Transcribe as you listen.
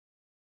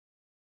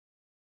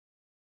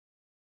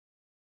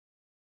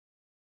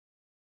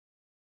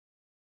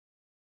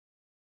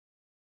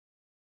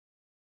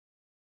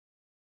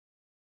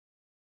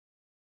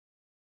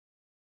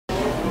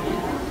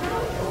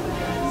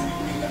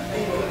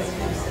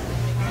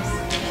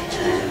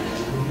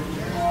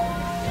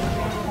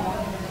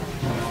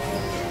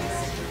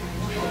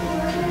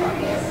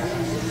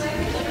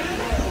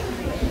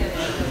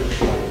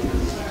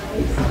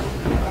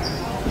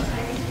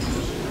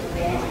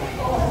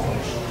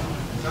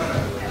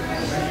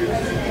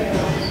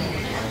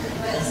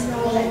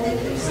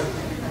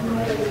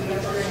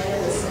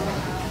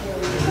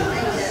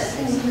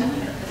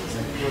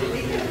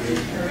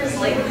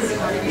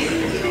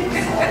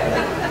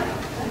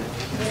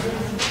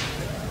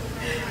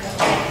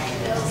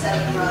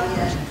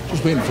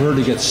Just waiting for her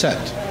to get set.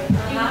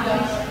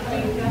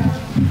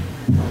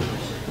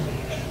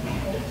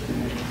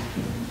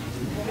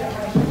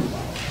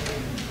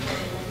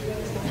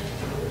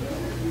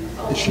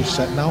 Is she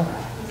set now?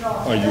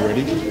 Are you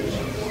ready?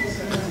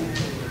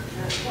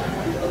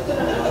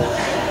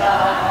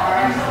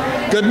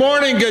 Good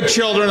morning, good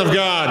children of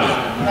God.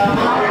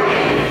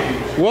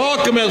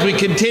 Welcome as we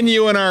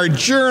continue in our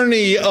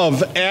journey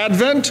of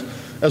Advent,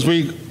 as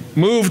we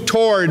move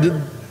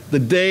toward the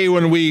day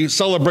when we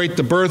celebrate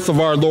the birth of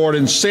our Lord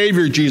and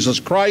Savior Jesus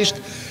Christ,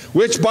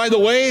 which, by the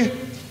way,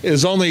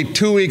 is only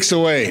 2 weeks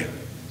away.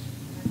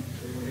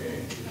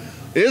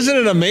 Isn't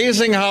it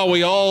amazing how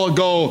we all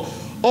go,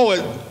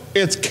 oh,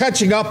 it's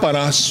catching up on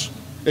us.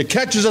 It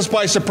catches us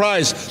by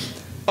surprise.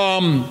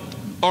 Are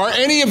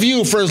any of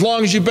you, for as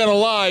long as you've been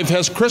alive,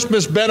 has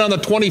Christmas been on the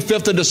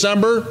 25th of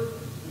December?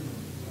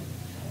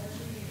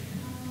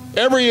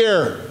 Every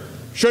year.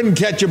 Shouldn't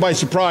catch you by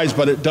surprise,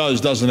 but it does,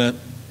 doesn't it?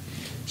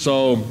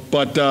 So,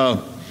 but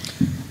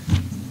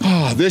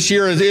this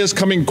year is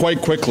coming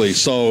quite quickly.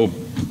 So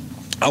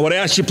I would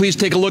ask you please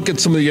take a look at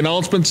some of the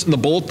announcements in the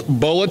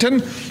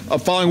bulletin.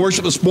 Following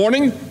worship this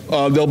morning,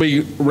 they'll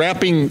be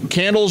wrapping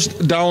candles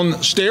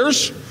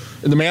downstairs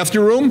in the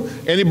Matthew room.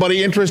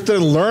 Anybody interested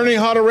in learning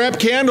how to wrap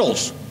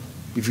candles?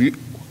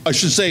 I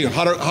should say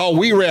how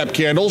we wrap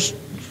candles.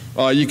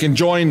 You can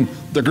join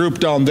the group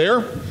down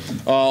there.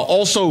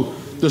 Also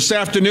this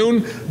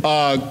afternoon,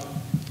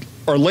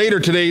 or later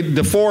today,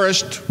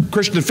 DeForest,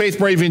 Christian Faith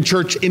Moravian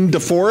Church in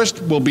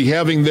DeForest will be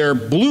having their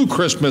Blue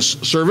Christmas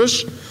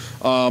service.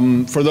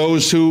 For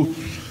those who,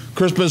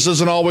 Christmas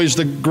isn't always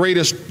the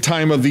greatest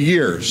time of the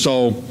year.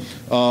 So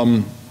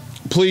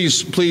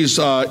please,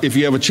 if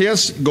you have a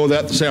chance, go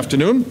this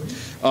afternoon.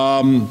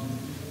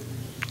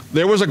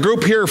 There was a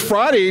group here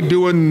Friday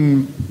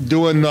doing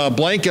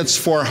blankets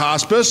for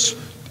hospice.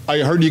 I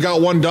heard you got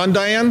one done,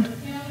 Diane?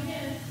 Yeah, we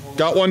did.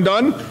 Got one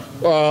done?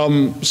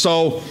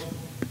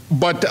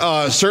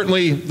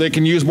 Certainly they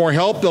can use more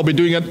help. They'll be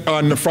doing it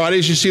on the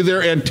Fridays you see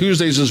there and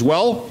Tuesdays as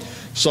well.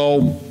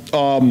 So,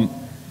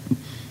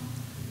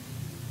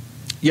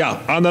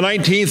 yeah, on the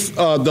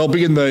 19th, they'll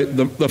be in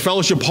the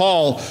fellowship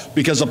hall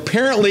because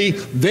apparently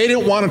they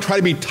didn't want to try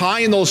to be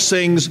tying those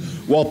things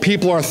while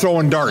people are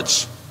throwing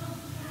darts.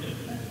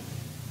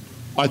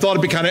 I thought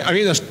it'd be kind of,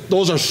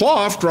 those are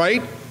soft,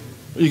 right?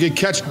 You could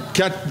catch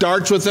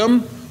darts with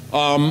them.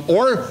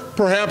 Or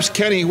perhaps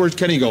Kenny, where'd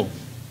Kenny go?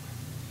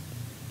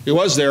 He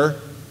was there.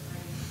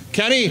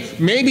 Kenny,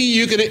 maybe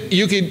you could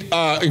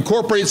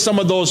incorporate some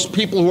of those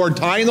people who are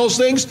tying those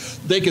things.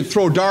 They could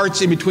throw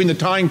darts in between the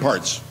tying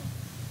parts.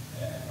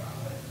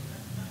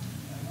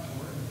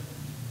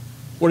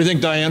 What do you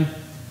think, Diane?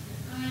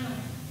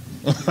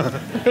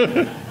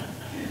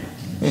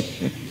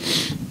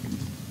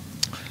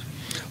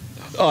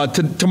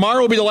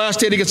 Tomorrow will be the last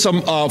day to get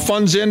some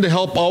funds in to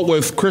help out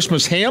with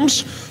Christmas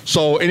hams.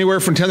 So anywhere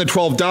from $10 to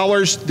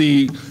 $12.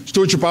 The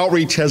Stewardship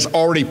Outreach has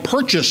already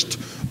purchased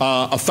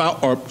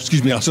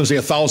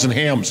 1,000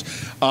 hams,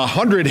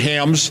 100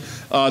 hams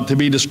to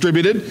be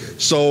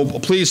distributed. So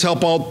please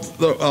help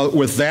out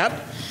with that.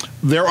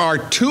 There are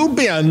 2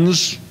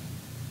 bins,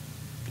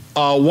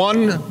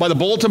 one by the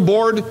bulletin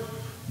board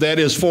that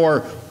is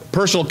for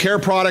personal care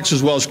products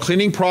as well as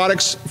cleaning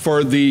products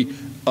for the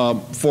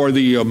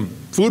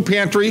food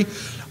pantry,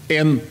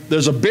 and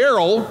there's a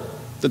barrel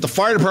that the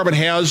fire department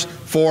has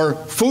for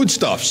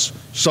foodstuffs.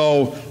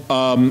 So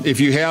if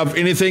you have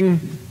anything,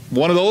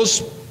 one of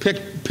those,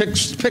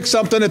 pick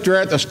something if you're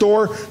at the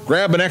store,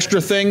 grab an extra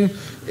thing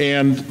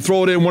and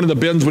throw it in one of the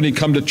bins when you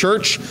come to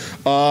church.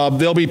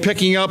 They'll be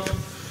picking up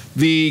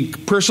the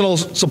personal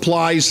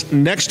supplies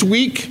next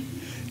week,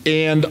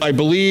 and I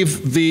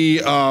believe the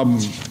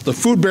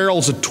food barrel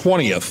is the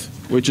 20th,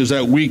 which is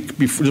that week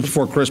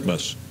before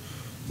Christmas.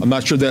 I'm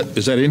not sure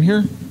is that in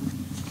here?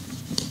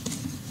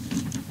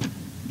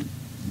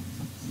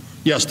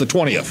 Yes, the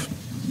 20th.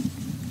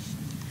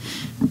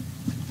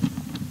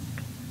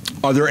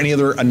 Are there any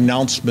other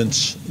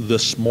announcements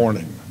this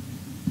morning?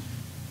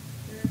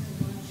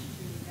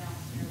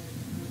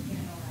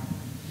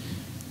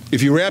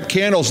 If you wrap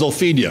candles, they'll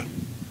feed you.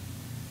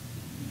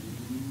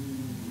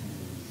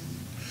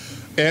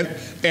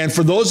 And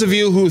for those of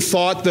you who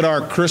thought that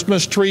our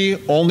Christmas tree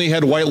only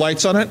had white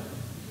lights on it,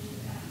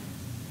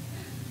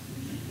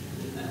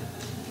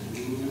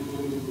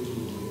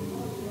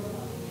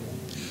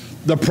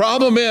 the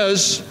problem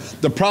is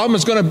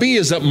going to be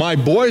that my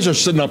boys are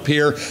sitting up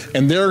here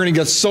and they're going to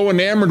get so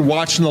enamored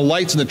watching the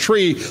lights in the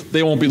tree,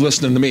 they won't be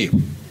listening to me.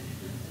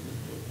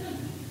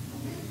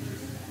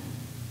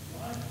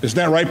 Isn't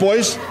that right,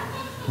 boys?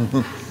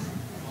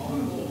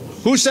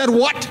 Who said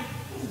what?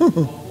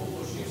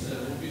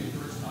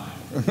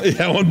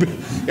 Yeah,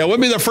 it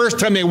wouldn't be the first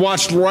time they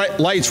watched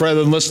lights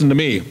rather than listen to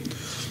me.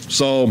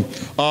 So,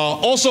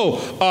 also,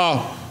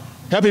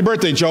 happy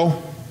birthday,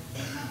 Joe.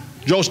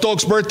 Joe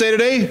Stokes' birthday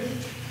today.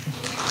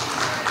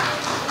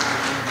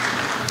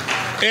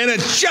 And it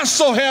just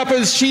so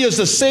happens she is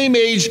the same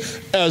age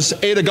as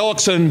Ada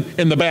Gullickson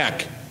in the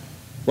back.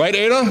 Right,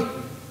 Ada?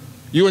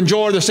 You and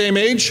Joe are the same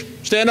age?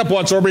 Stand up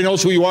once so everybody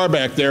knows who you are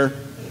back there.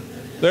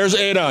 There's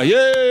Ada.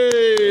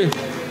 Yay!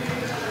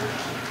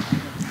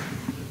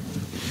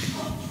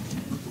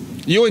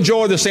 You and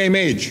Joe are the same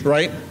age,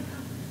 right?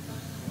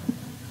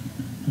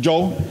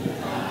 Joe?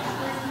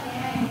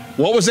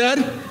 What was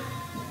that?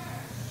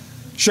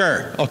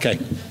 Sure, okay.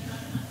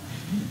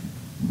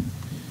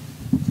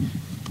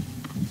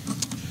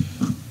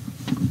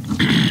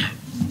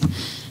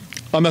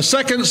 On the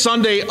second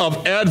Sunday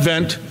of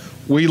Advent,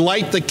 we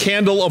light the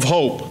candle of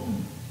hope.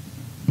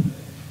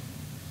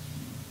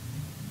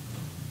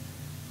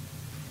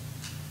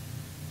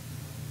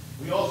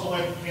 We also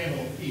light the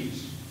candle of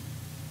peace.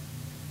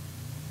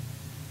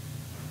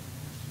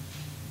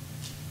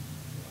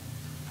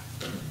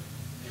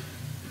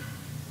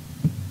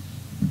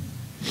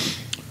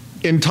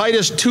 In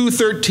Titus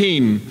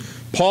 2:13,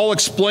 Paul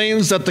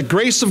explains that the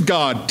grace of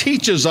God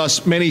teaches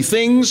us many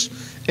things,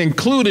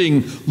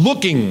 including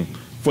looking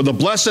for the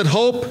blessed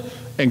hope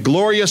and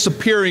glorious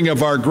appearing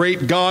of our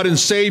great God and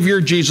Savior,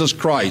 Jesus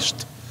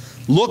Christ.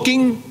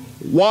 Looking,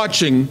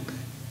 watching,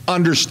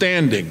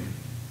 understanding.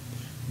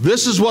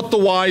 This is what the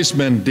wise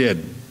men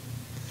did.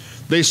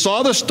 They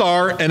saw the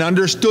star and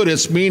understood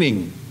its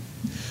meaning.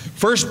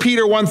 1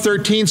 Peter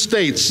 1:13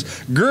 states,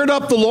 "Gird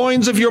up the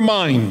loins of your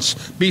minds,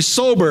 be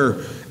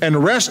sober,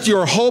 and rest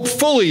your hope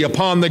fully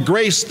upon the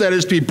grace that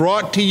is to be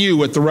brought to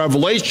you at the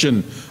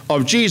revelation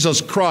of Jesus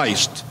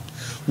Christ."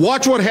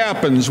 Watch what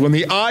happens when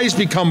the eyes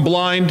become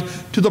blind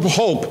to the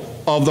hope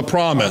of the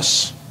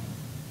promise.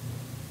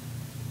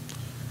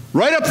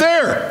 Right up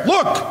there,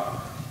 look!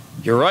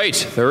 You're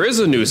right, there is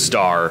a new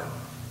star.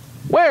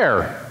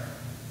 Where?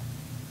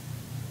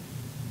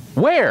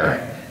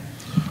 Where?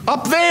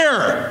 Up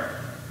there!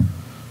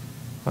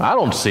 I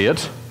don't see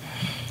it.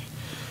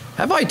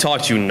 Have I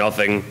taught you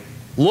nothing?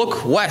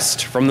 Look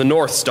west from the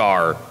North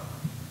Star.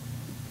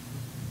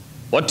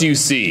 What do you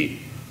see?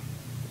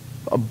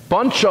 A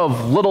bunch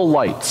of little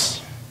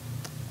lights.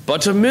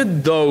 But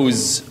amid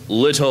those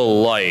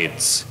little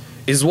lights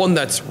is one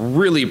that's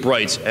really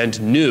bright and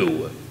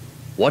new.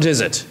 What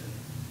is it?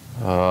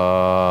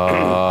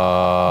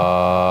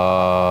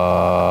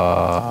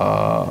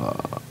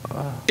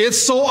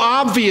 It's so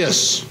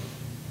obvious.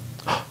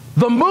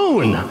 The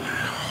moon!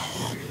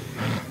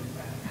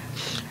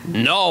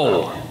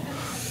 No.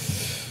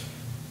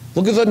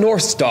 Look at the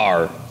North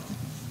Star.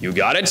 You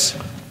got it?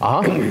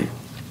 Uh-huh.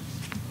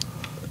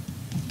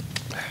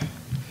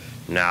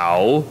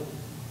 Now,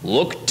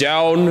 look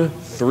down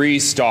 3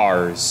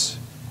 stars.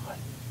 1,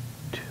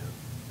 2,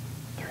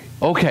 3.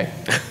 Okay.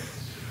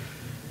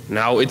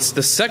 Now it's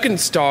the second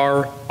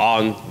star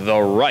on the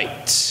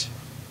right.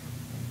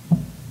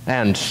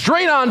 And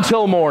straight on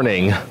till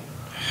morning.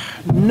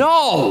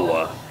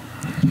 No!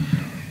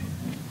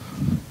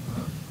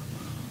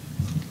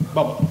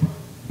 Bubba,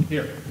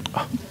 here.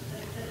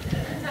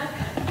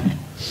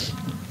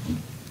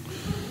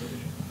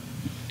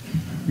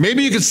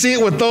 Maybe you could see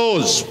it with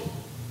those.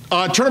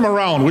 Turn them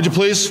around, would you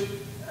please?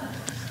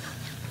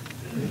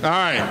 All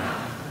right.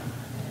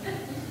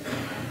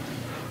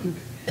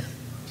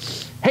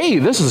 Hey,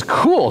 this is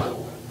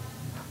cool.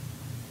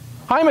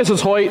 Hi, Mrs.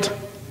 Hoyt.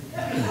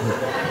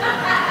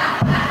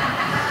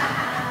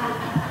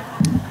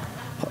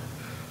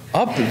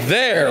 Up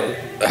there.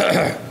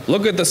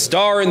 Look at the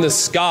star in the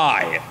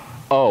sky.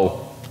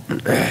 Oh.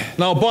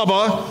 Now,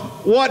 Bubba,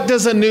 what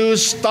does a new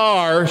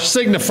star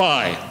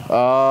signify?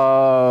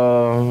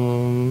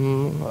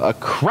 A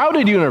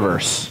crowded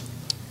universe.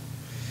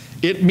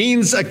 It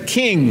means a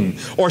king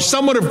or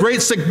someone of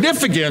great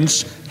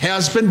significance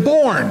has been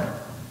born.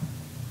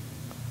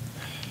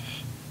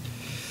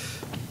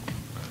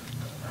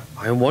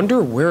 I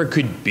wonder where it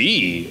could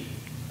be.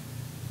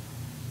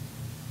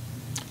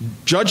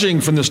 Judging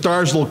from the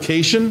star's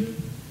location,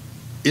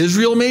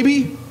 Israel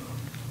maybe?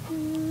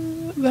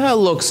 That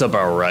looks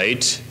about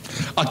right.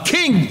 A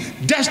king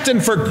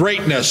destined for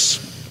greatness.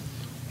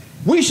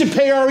 We should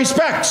pay our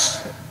respects.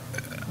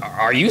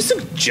 Are you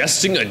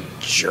suggesting a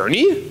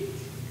journey?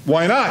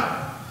 Why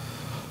not?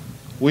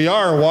 We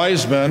are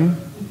wise men.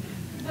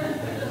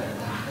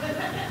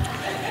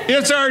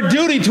 It's our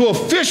duty to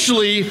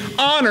officially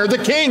honor the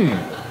king.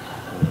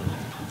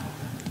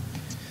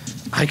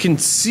 I can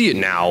see it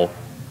now.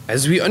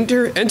 As we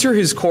enter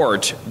his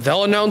court,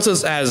 they'll announce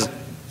us as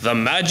the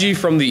Magi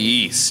from the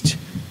East,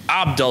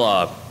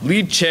 Abdullah,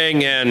 Li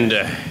Cheng, and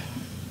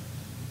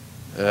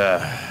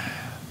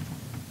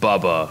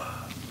Bubba.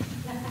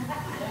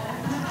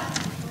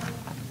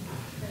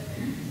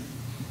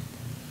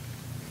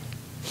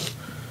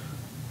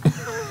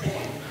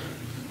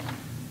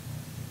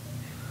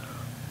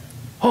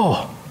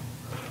 Oh,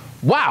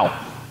 wow.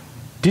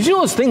 Did you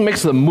know this thing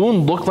makes the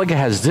moon look like it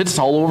has zits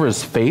all over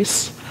his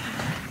face?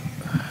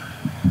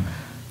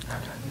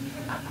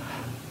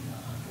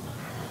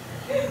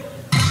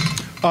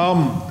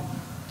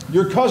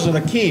 Your cousin,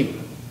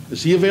 Akeem,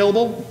 is he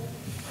available?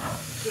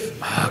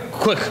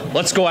 Quick,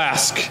 let's go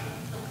ask.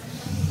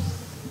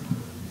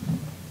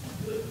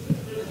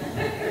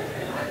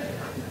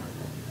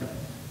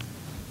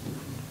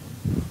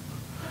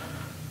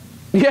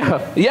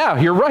 Yeah,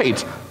 you're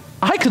right.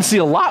 I could see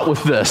a lot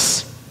with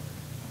this.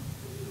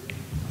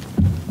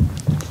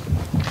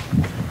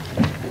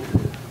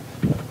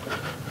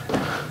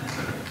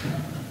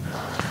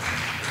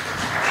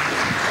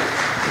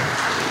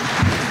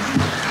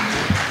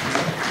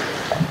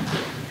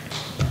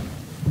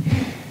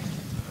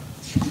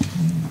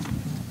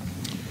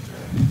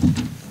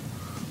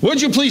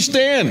 Would you please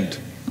stand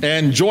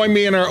and join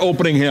me in our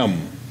opening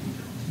hymn?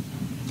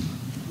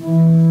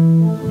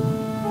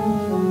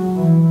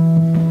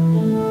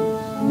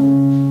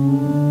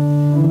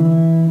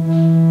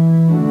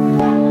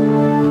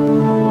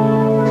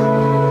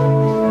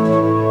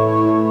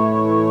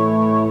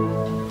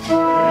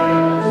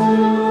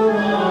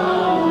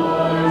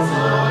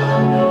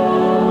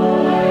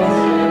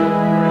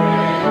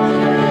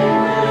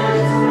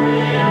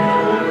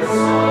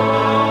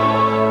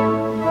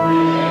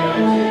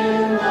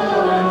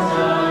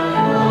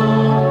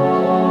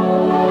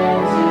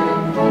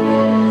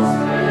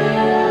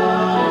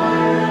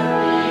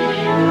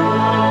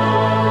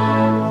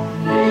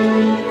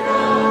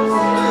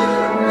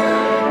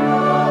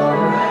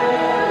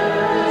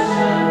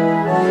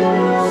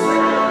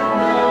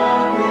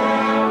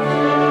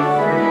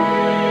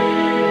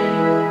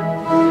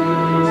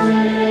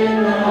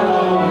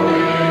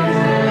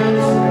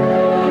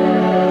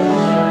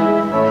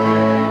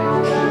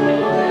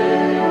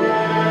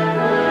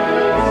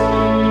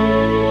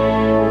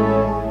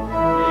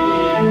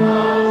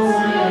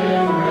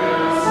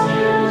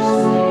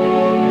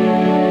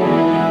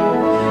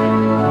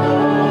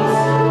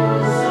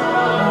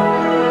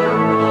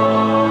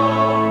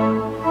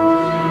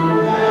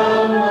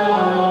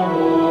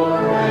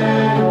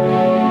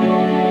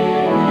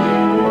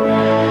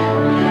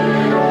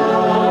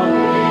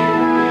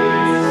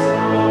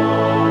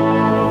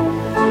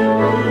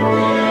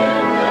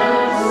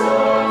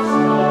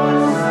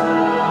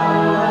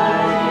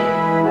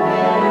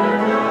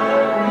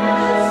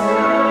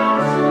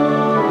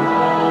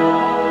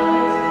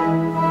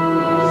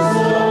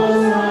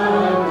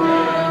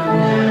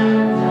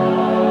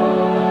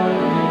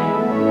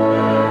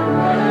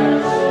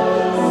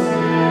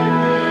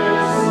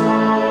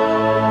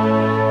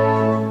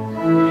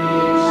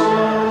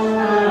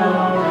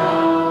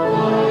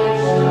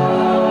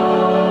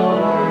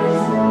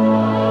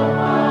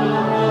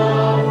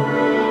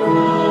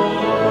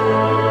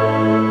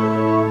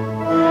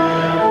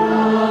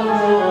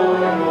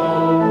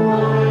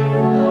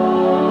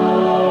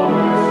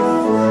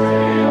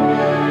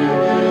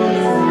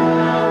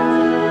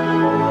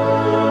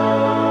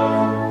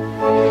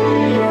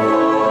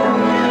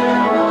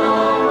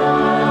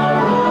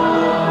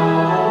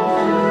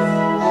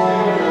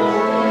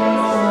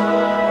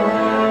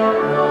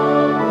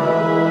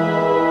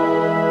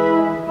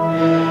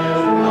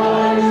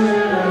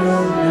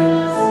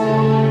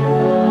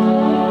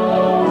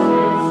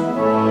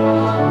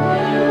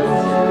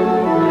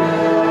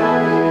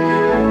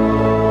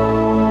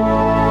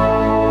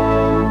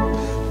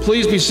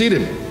 Please be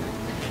seated.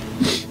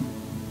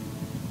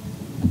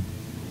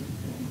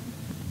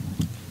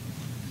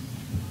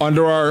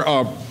 Under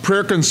our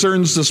prayer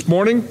concerns this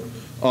morning,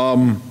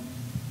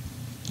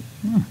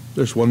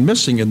 there's one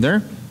missing in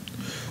there.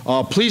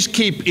 Please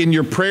keep in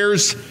your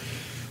prayers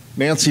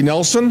Nancy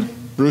Nelson,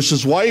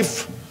 Bruce's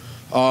wife.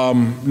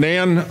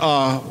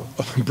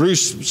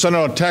 Bruce sent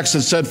out a text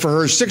that said for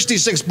her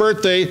 66th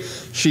birthday,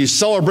 she's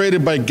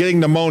celebrated by getting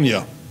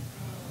pneumonia.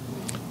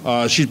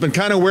 She's been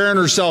kind of wearing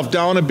herself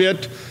down a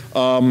bit,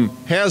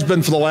 has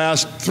been for the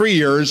last 3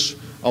 years.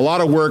 A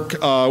lot of work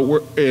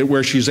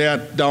where she's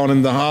at down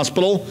in the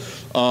hospital,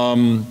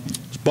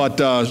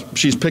 but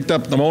she's picked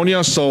up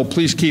pneumonia, so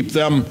please keep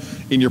them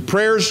in your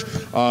prayers.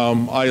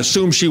 I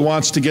assume she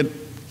wants to get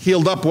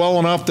healed up well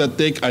enough that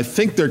I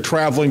think they're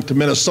traveling to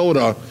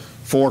Minnesota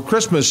for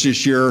Christmas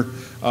this year,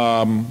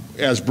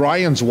 as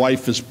Brian's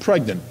wife is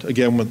pregnant,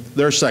 again with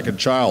their second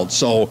child.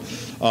 So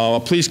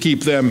please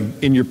keep them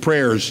in your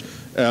prayers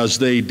as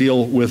they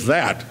deal with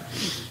that.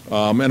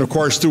 And of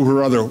course through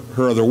her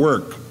other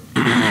work.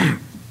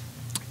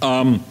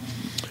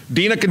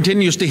 Dina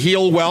continues to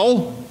heal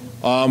well.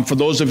 For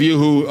those of you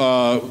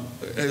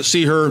who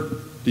see her,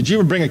 did you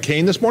even bring a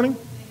cane this morning?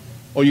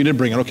 Oh, you did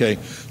bring it, okay.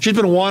 She's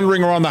been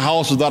wandering around the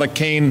house without a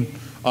cane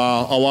a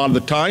lot of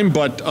the time,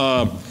 but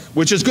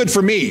which is good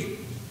for me,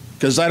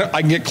 because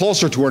I can get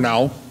closer to her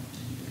now.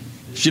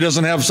 She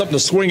doesn't have something to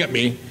swing at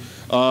me,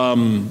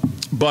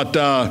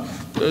 but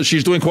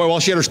she's doing quite well.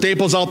 She had her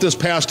staples out this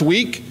past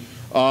week,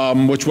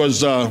 which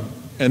was an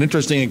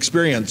interesting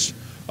experience.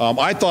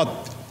 I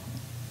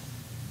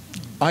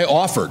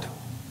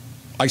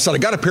said, I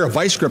got a pair of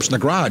vice grips in the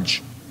garage.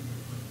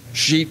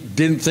 She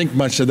didn't think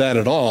much of that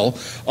at all.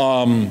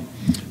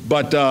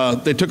 But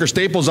they took her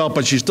staples out,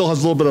 but she still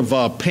has a little bit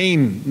of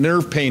pain,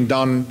 nerve pain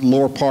down the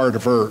lower part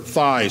of her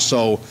thigh.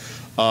 So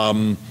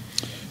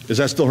does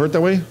that still hurt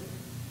that way?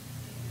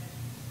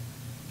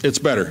 It's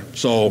better.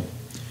 So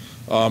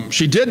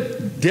she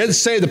did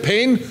say the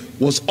pain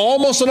was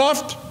almost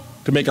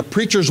enough to make a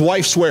preacher's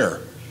wife swear.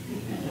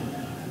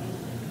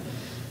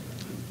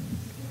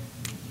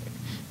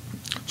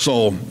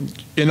 So,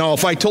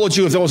 if I told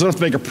you if there was enough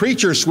to make a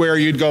preacher swear,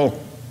 you'd go,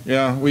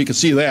 yeah, we could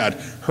see that.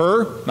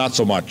 Her, not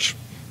so much.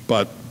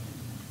 But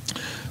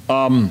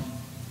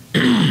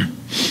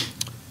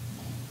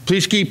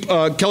please keep,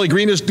 Kelly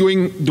Green is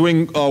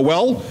doing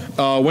well.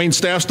 Wayne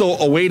Staff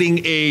still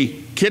awaiting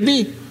a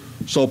kidney,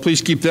 so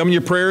please keep them in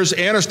your prayers.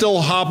 Anna's still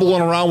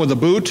hobbling around with a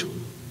boot.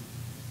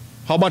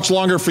 How much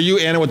longer for you,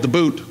 Anna, with the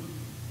boot? December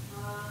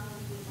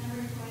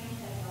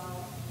 20th,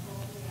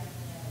 hopefully after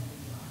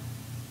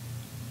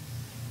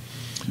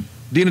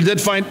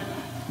that.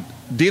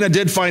 Dina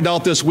did find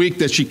out this week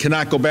that she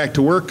cannot go back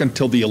to work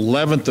until the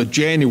 11th of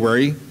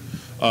January,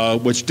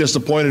 which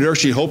disappointed her.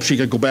 She hoped she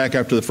could go back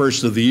after the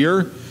first of the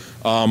year.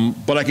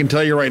 But I can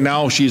tell you right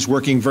now, she's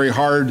working very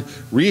hard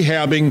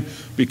rehabbing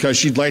because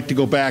she'd like to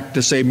go back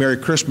to say Merry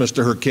Christmas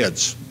to her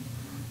kids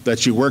that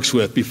she works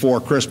with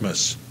before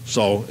Christmas.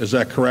 So is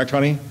that correct,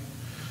 honey?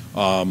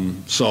 Are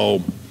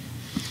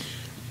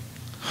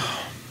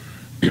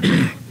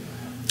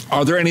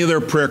there any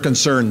other prayer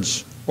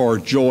concerns or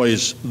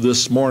joys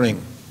this morning?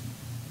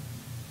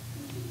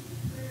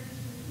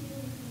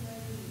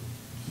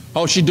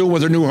 How's she doing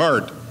with her new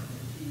heart?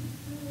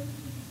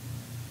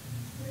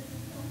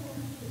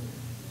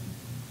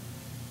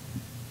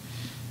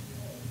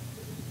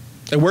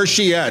 And where's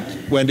she at,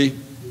 Wendy?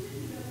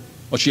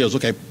 Oh, she is,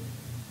 okay.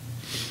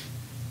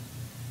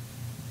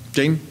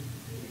 Jane?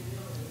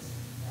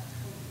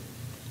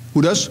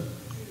 Who does?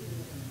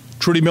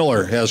 Trudy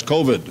Miller has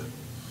COVID.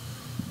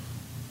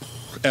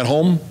 At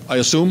home, I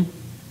assume?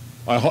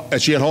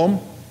 Is she at home?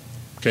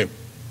 Okay.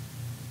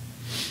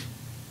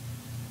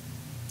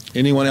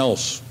 Anyone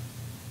else?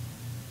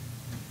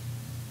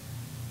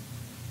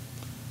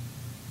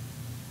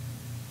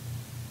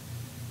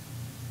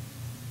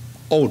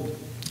 Oh,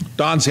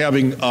 Don's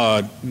having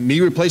a knee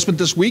replacement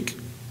this week.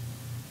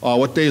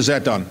 What day is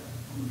that, Don?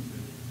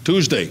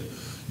 Tuesday.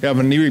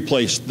 Having a knee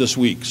replaced this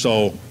week.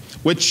 So,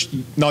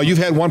 now you've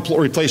had one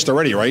replaced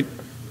already, right?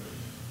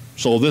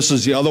 So this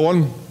is the other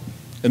one,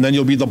 and then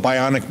you'll be the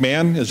bionic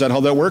man. Is that how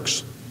that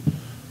works?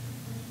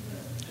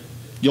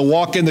 You'll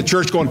walk in the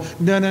church going,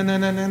 no, no, no,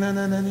 no, no, no,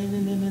 no, no, no,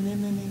 no, no,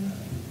 no, no.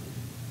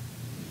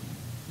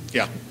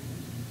 Yeah.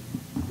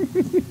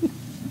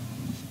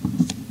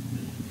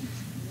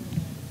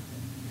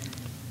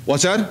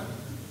 What's that?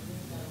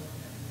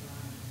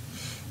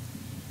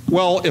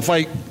 Well, if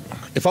I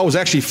was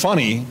actually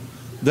funny,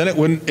 then it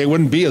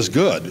wouldn't be as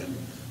good,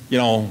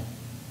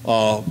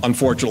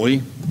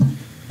 unfortunately.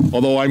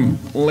 Although I'm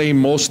lame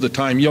most of the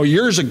time.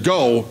 Years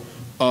ago,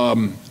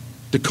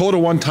 Dakota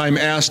one time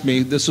asked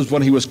me, this is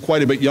when he was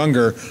quite a bit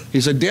younger,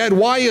 he said, Dad,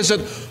 why is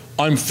it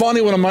I'm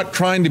funny when I'm not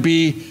trying to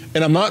be,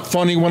 and I'm not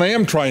funny when I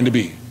am trying to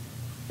be?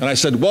 And I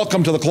said,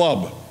 welcome to the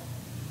club.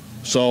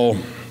 So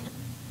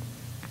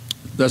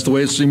that's the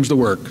way it seems to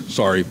work.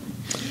 Sorry.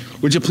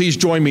 Would you please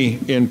join me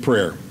in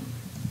prayer?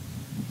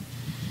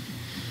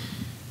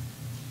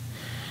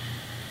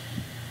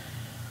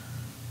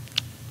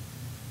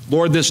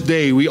 Lord, this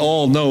day we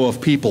all know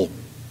of people,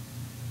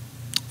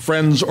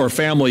 friends or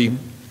family,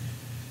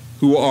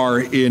 who are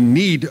in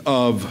need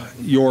of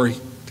your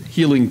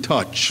healing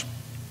touch.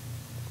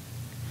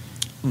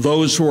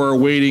 Those who are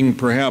awaiting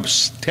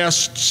perhaps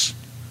tests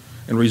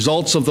and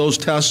results of those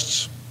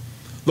tests,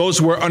 those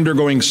who are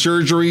undergoing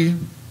surgery,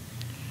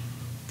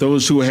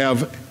 those who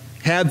have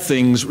had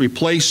things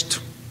replaced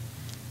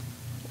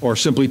or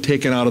simply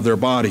taken out of their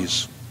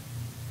bodies.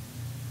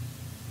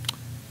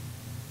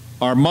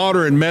 Our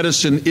modern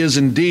medicine is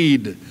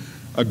indeed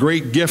a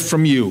great gift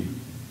from you,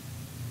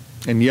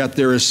 and yet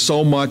there is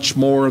so much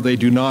more they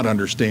do not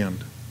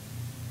understand.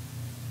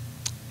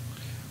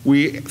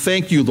 We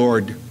thank you,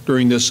 Lord,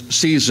 during this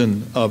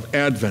season of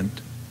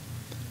Advent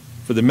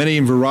for the many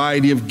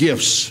variety of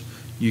gifts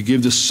you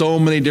give to so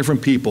many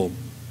different people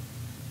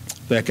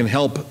that can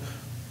help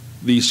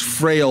these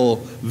frail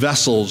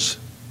vessels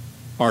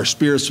our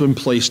spirits have been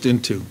placed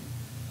into.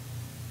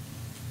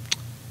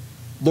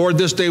 Lord,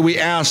 this day we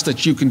ask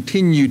that you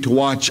continue to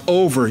watch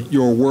over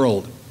your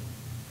world.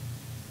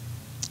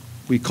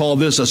 We call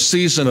this a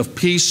season of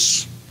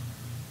peace,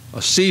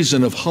 a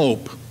season of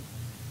hope.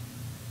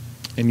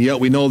 And yet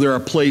we know there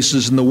are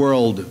places in the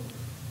world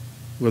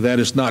where that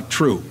is not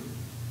true.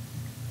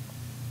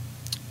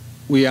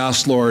 We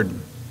ask, Lord,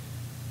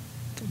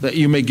 that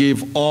you may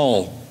give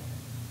all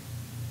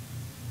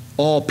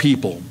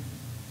people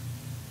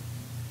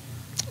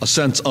a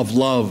sense of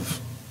love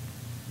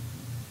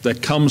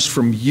that comes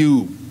from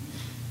you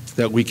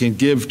that we can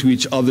give to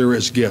each other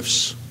as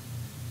gifts.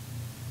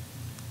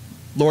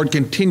 Lord,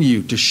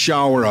 continue to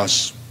shower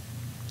us,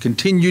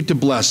 continue to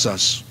bless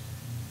us,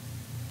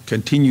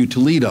 continue to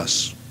lead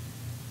us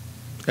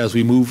as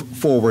we move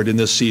forward in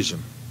this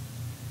season.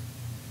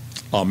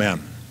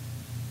 Amen.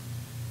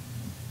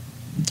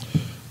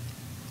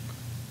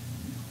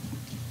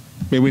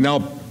 May we now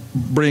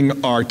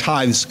bring our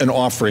tithes and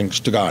offerings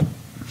to God.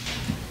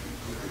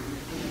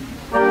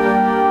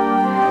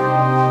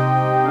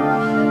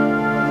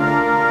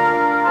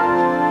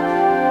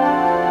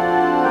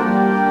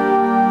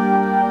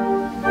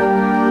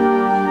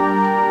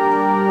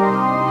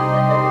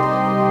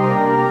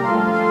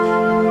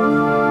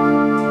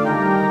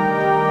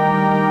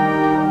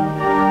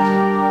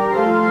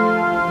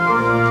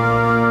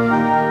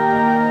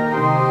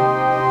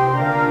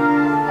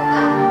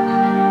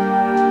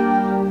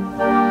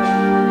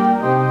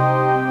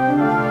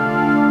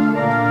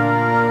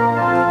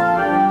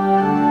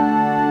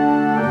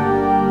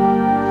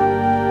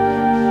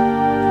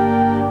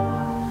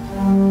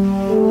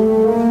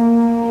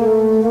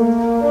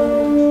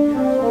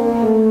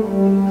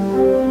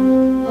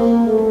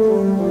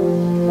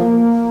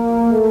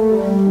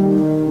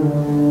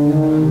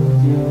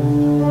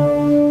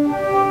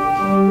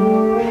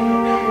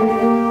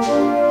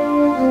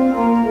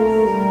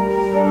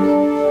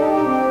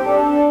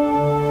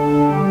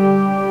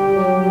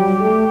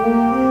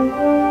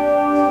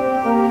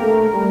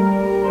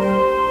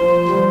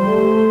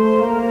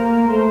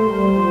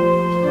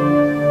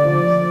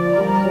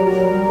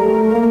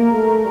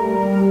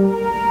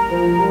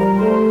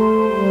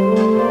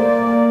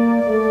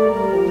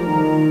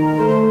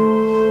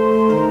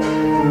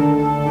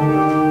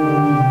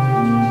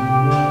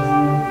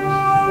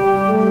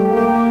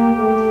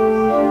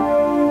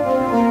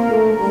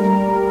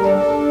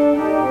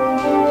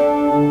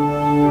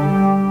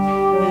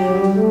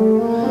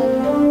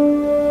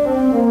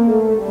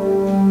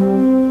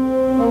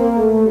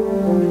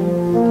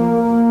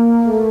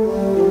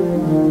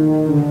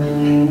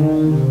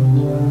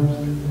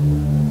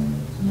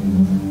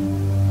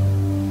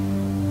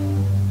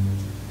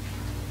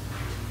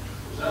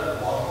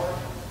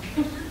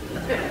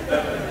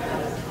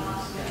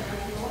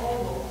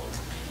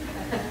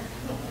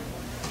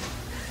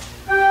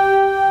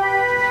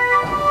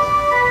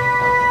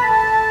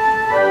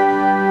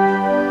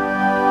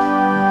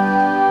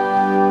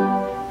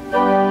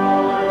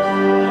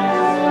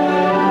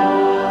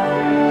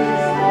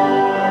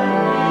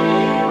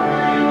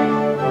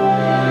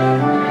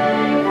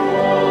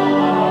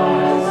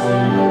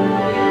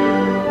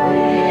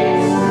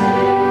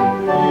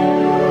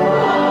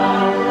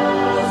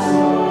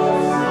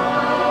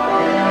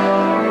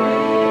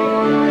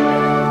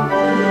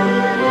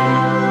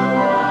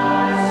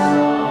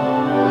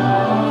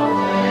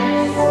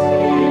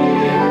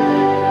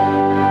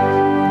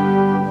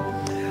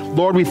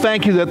 Lord, we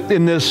thank you that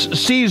in this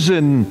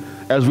season,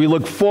 as we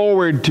look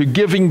forward to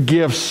giving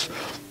gifts,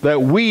 that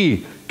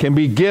we can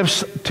be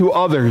gifts to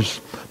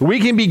others. We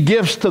can be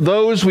gifts to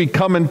those we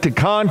come into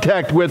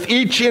contact with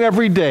each and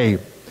every day.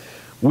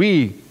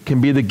 We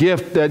can be the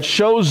gift that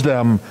shows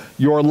them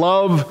your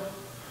love,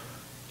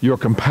 your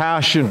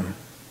compassion,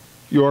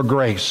 your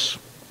grace.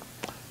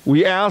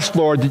 We ask,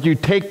 Lord, that you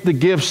take the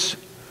gifts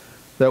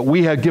that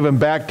we have given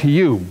back to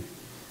you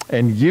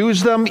and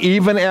use them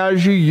even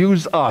as you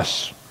use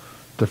us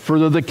to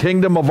further the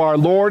kingdom of our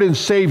Lord and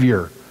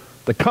Savior,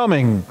 the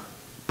coming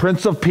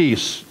Prince of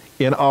Peace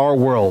in our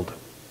world.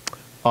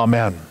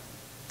 Amen.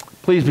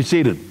 Please be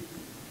seated.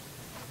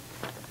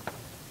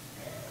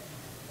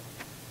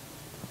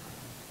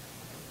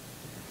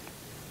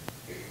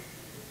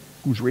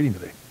 Who's reading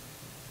today?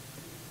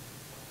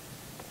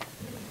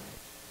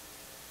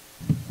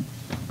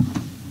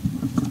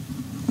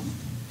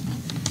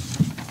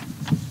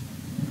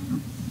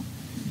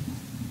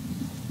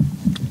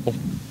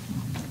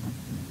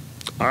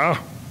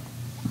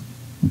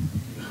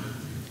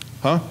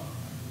 Huh?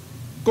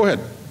 Go ahead.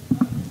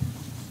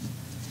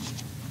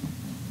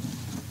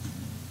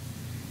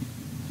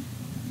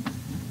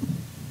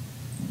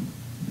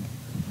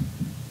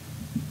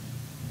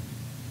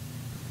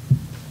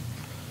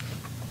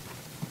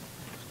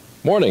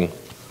 Morning.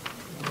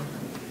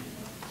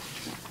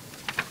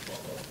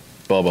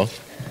 Bubba.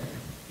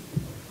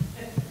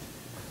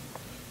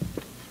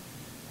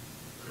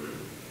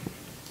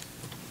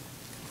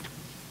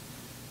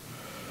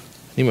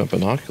 I need my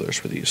binoculars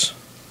for these.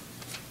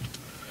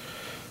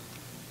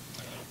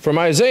 From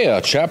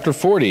Isaiah chapter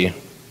 40,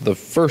 the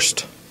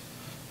first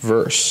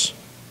verse.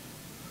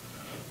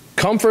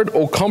 Comfort,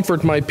 O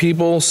comfort my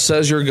people,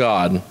 says your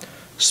God.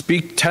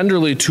 Speak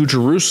tenderly to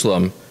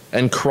Jerusalem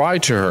and cry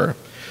to her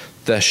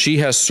that she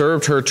has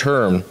served her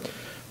term,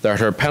 that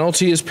her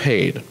penalty is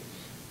paid,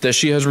 that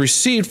she has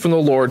received from the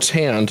Lord's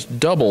hand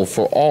double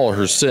for all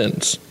her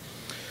sins.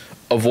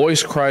 A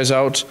voice cries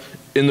out,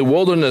 in the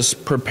wilderness,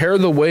 prepare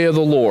the way of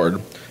the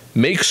Lord.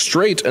 Make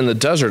straight in the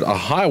desert a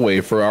highway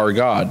for our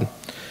God.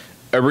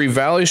 Every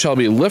valley shall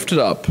be lifted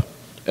up,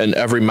 and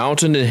every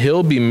mountain and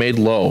hill be made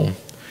low.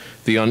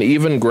 The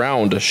uneven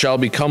ground shall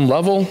become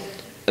level,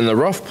 and the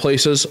rough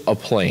places a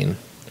plain.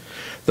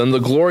 Then the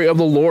glory of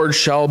the Lord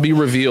shall be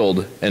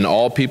revealed, and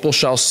all people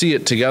shall see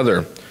it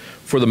together,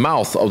 for the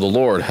mouth of the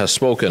Lord has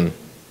spoken.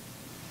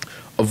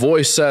 A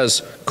voice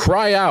says,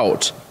 cry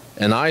out,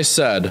 and I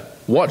said,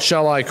 what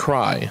shall I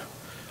cry?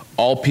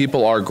 All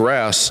people are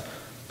grass,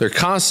 their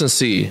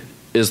constancy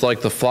is like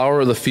the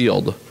flower of the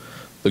field.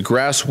 The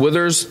grass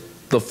withers,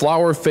 the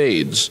flower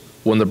fades,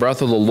 when the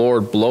breath of the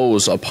Lord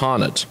blows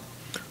upon it.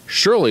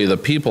 Surely the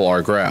people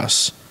are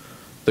grass.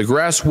 The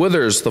grass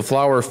withers, the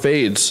flower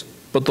fades,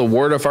 but the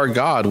word of our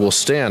God will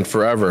stand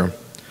forever.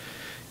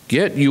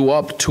 Get you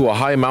up to a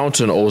high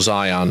mountain, O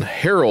Zion,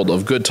 herald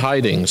of good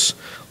tidings.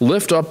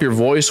 Lift up your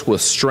voice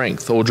with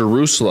strength, O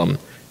Jerusalem,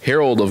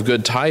 herald of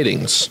good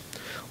tidings.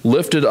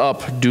 Lift it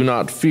up, do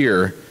not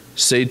fear.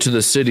 Say to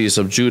the cities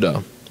of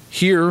Judah,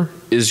 here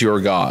is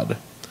your God.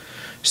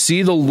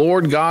 See, the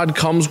Lord God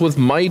comes with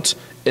might,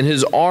 and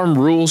his arm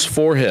rules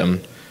for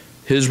him.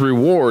 His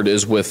reward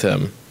is with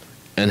him,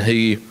 and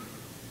he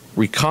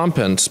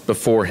recompense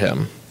before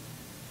him.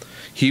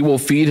 He will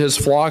feed his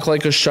flock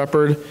like a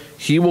shepherd.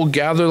 He will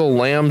gather the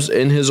lambs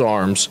in his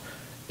arms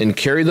and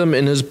carry them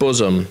in his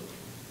bosom,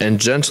 and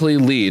gently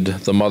lead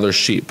the mother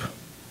sheep.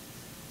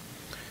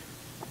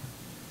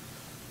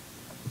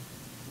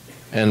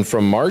 And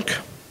from Mark,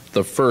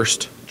 the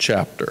first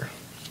chapter.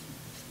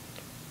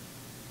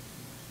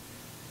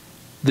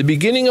 The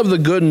beginning of the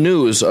good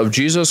news of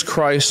Jesus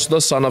Christ,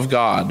 the Son of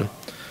God.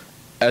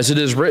 As it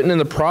is written in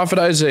the prophet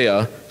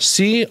Isaiah,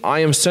 see, I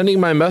am sending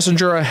my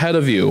messenger ahead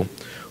of you,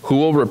 who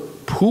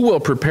will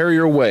prepare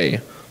your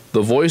way.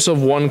 The voice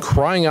of one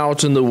crying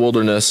out in the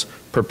wilderness,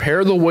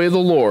 prepare the way of the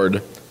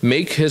Lord,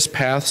 make his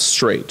path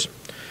straight.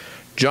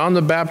 John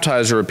the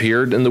Baptizer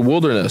appeared in the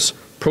wilderness,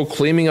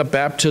 proclaiming a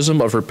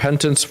baptism of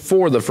repentance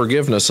for the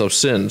forgiveness of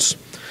sins.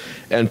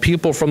 And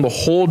people from the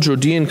whole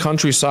Judean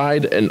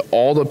countryside and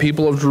all the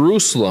people of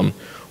Jerusalem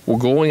were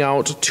going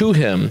out to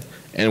him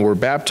and were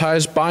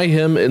baptized by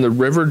him in the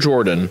river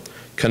Jordan,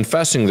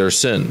 confessing their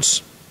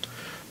sins.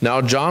 Now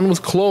John was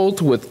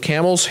clothed with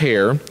camel's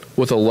hair,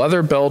 with a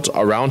leather belt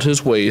around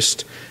his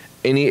waist,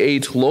 and he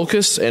ate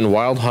locusts and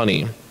wild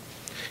honey.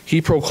 He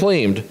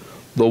proclaimed,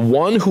 "The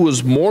one who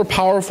is more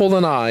powerful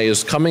than I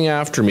is coming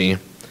after me.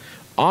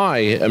 I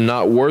am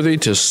not worthy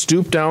to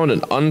stoop down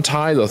and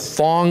untie the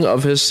thong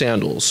of his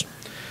sandals.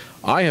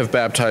 I have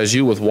baptized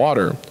you with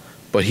water,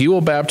 but he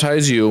will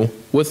baptize you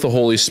with the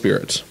Holy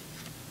Spirit."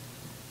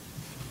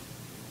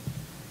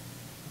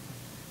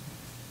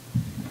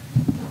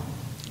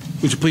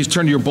 Would you please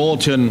turn to your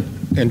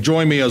bulletin and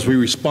join me as we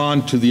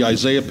respond to the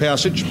Isaiah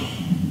passage?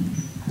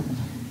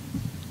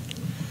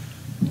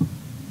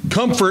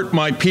 Comfort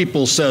my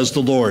people, says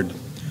the Lord.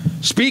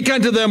 Speak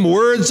unto them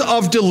words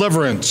of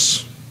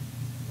deliverance.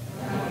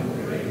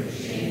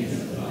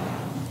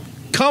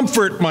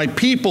 Comfort my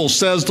people,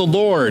 says the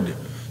Lord.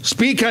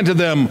 Speak unto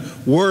them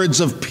words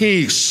of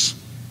peace.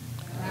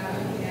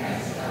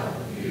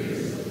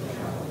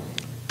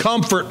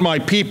 Comfort my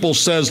people,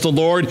 says the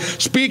Lord.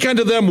 Speak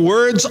unto them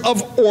words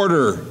of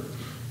order.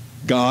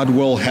 God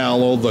will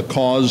hallow the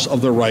cause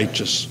of the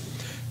righteous.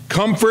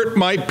 Comfort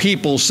my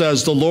people,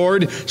 says the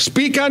Lord.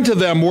 Speak unto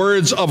them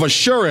words of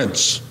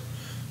assurance.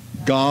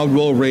 God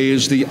will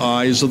raise the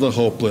eyes of the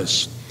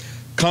hopeless.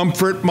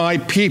 Comfort my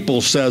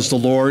people, says the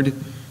Lord.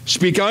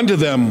 Speak unto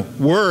them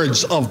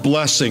words of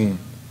blessing.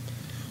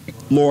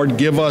 Lord,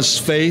 give us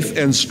faith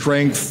and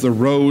strength, the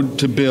road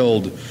to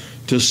build,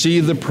 to see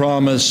the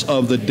promise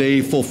of the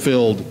day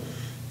fulfilled,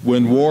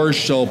 when war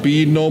shall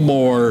be no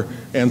more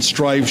and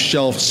strife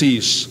shall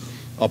cease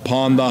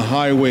upon the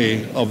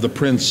highway of the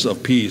Prince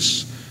of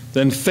Peace.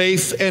 Then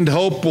faith and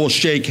hope will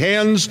shake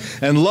hands,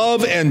 and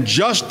love and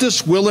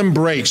justice will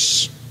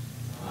embrace.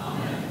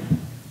 Amen.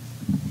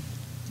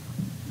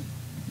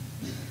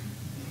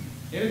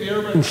 Any of you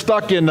ever been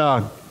stuck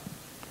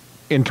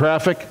in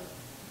traffic?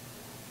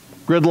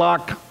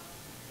 Gridlock?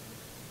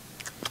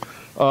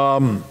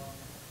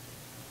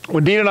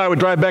 When Dean and I would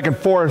drive back and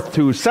forth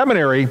to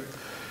seminary,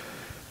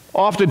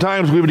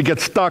 oftentimes we would get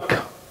stuck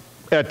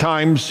at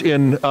times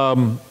in,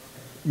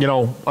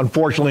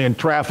 unfortunately in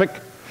traffic.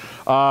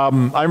 I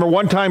remember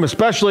one time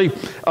especially,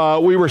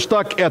 we were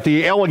stuck at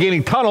the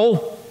Allegheny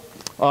Tunnel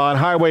on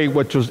highway,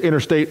 which was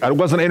interstate. It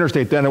wasn't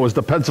interstate then, it was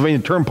the Pennsylvania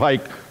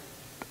Turnpike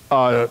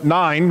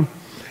 9.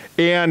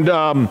 And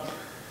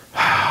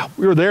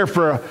we were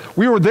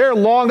there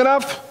long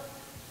enough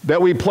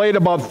that we played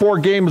about 4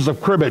 games of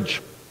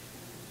cribbage.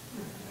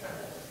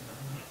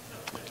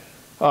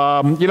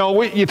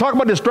 You talk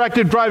about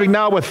distracted driving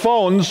now with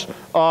phones.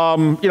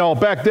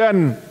 Back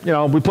then,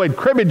 we played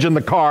cribbage in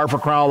the car, for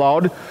crying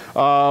out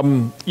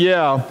loud.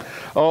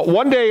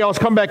 One day I was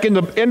coming back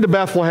into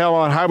Bethlehem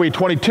on Highway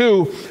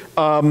 22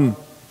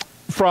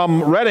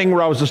 from Reading,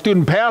 where I was a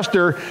student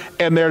pastor,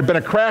 and there had been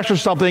a crash or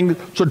something,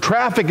 so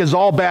traffic is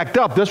all backed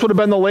up. This would have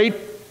been the late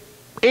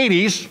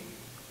 80s.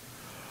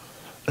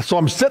 So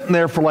I'm sitting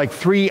there for like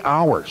 3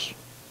 hours.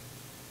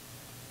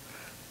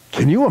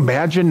 Can you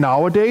imagine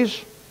nowadays?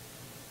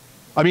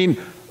 I mean,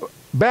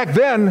 back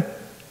then,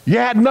 you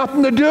had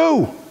nothing to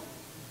do.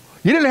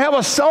 You didn't have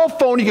a cell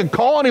phone you could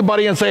call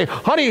anybody and say,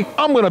 "Honey,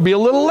 I'm going to be a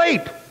little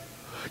late."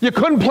 You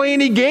couldn't play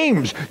any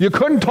games. You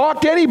couldn't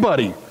talk to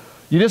anybody.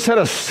 You just had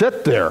to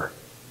sit there.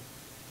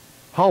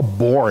 How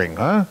boring,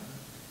 huh?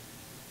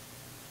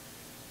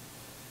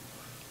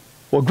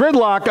 Well,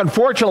 gridlock,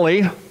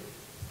 unfortunately,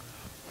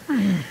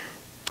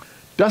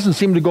 doesn't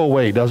seem to go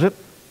away, does it?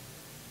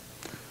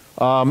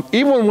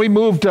 Even when we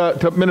moved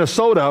to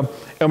Minnesota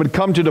and would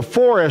come to the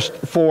forest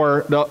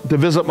to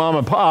visit Mom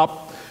and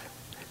Pop,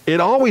 it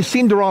always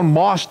seemed around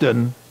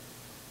Mauston,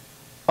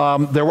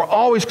 there were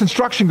always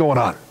construction going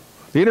on.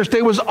 The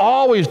interstate was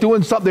always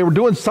doing something. They were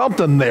doing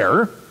something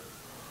there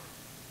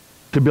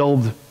to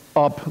build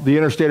up the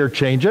interstate or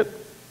change it.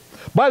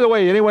 By the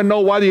way, anyone know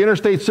why the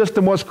interstate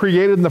system was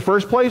created in the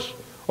first place?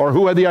 Or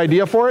who had the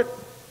idea for it?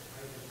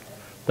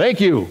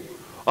 Thank you.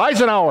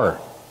 Eisenhower.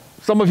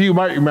 Some of you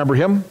might remember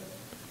him.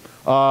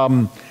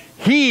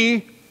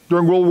 He,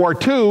 during World War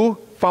II,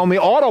 found the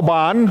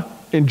Autobahn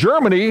in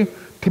Germany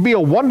to be a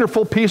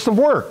wonderful piece of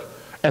work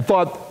and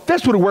thought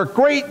this would work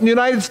great in the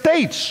United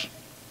States.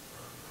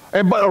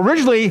 But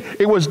originally,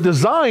 it was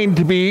designed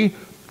to be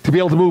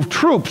able to move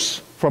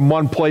troops from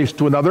one place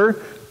to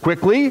another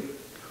quickly,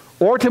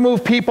 or to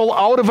move people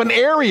out of an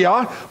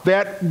area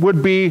that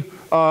would be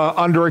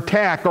under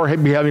attack or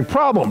be having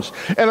problems.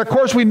 And of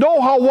course, we know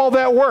how well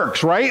that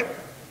works, right?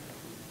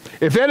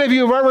 If any of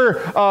you have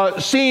ever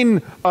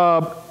seen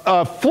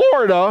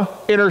Florida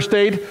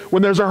interstate,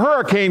 when there's a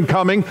hurricane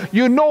coming,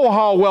 you know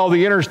how well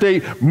the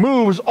interstate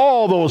moves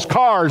all those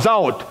cars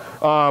out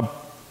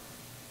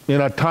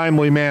in a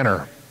timely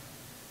manner,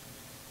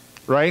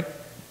 right?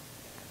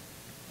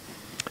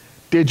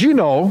 Did you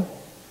know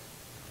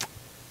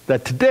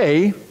that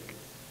today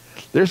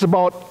there's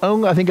about,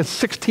 I think it's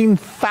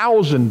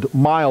 16,000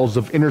 miles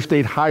of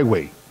interstate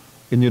highway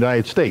in the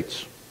United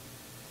States?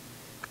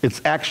 It's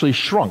actually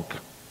shrunk.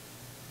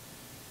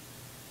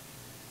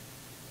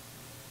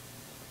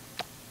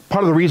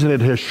 Part of the reason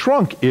it has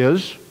shrunk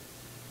is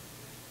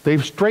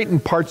they've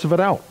straightened parts of it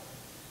out.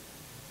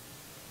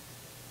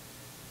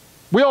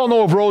 We all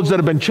know of roads that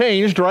have been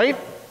changed, right?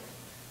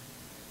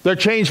 They're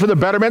changed for the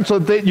betterment so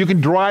that you can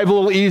drive a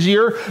little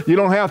easier. You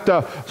don't have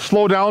to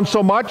slow down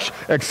so much,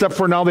 except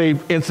for now they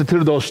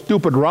instituted those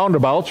stupid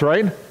roundabouts,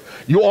 right?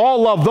 You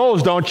all love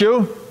those, don't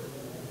you?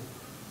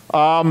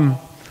 But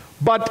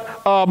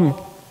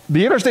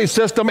the interstate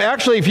system,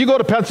 actually, if you go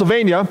to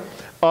Pennsylvania,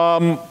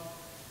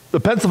 the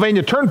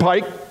Pennsylvania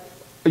Turnpike,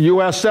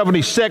 US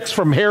 76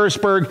 from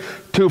Harrisburg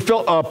to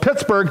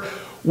Pittsburgh,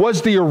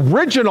 was the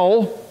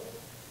original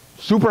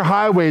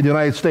superhighway of the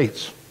United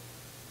States.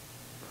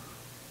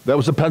 That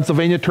was the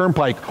Pennsylvania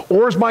Turnpike.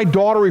 Or as my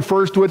daughter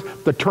refers to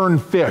it, the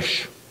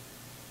Turnfish.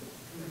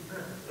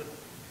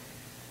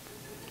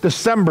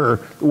 December,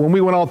 when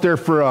we went out there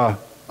for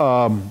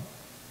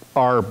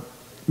our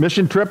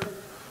mission trip,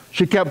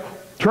 she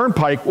kept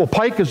Turnpike. Well,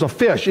 pike is a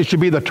fish. It should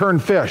be the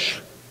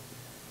Turnfish.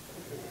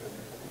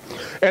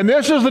 And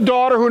this is the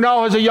daughter who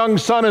now has a young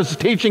son is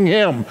teaching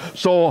him.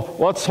 So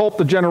let's hope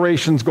the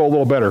generations go a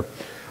little better.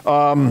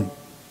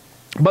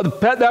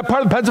 But that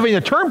part of the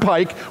Pennsylvania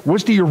Turnpike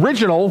was the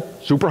original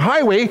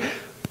superhighway.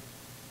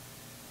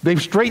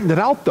 They've straightened it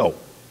out, though.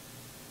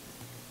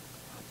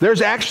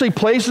 There's actually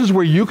places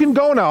where you can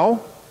go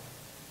now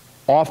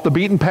off the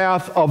beaten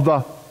path of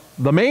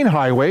the main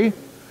highway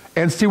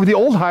and see where the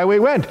old highway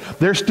went.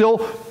 There's still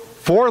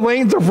 4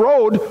 lanes of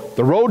road,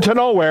 the road to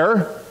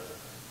nowhere.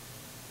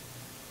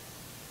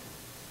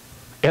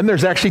 And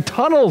there's actually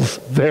tunnels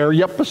there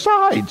yet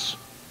besides.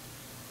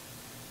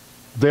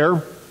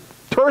 They're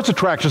tourist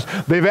attractions.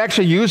 They've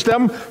actually used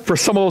them for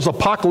some of those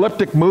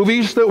apocalyptic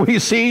movies that we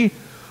see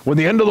when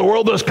the end of the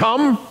world has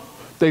come.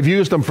 They've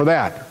used them for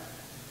that.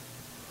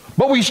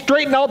 But we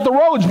straighten out the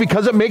roads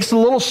because it makes it a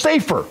little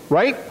safer,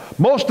 right?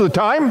 Most of the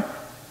time.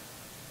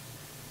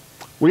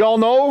 We all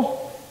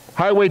know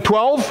Highway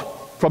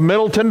 12 from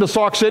Middleton to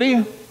Sauk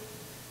City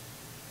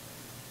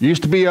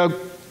used to be a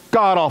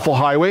god-awful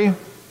highway.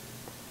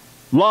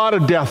 A lot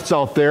of deaths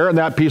out there in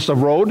that piece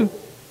of road.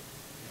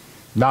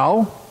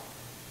 Now,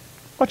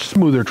 much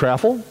smoother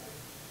travel.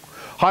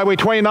 Highway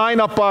 29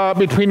 up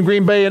between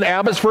Green Bay and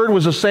Abbotsford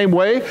was the same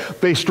way.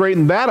 They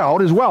straightened that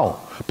out as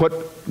well.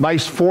 Put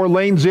nice 4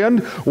 lanes in.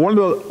 One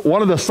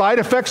of the side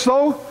effects,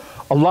 though,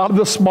 a lot of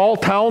the small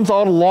towns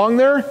out along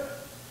there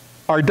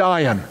are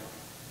dying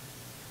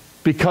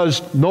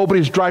because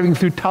nobody's driving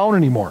through town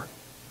anymore.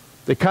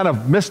 They kind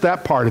of missed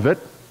that part of it.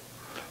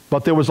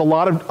 But there was a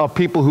lot of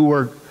people who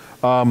were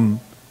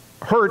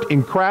hurt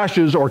in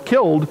crashes or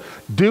killed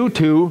due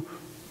to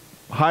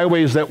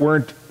highways that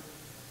weren't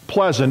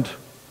pleasant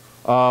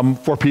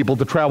for people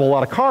to travel a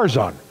lot of cars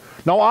on.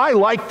 Now, I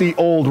like the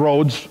old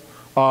roads.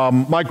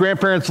 My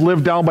grandparents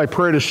lived down by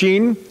Prairie du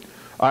Chien.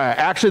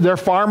 Actually, their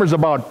farm is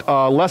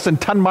about less than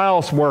 10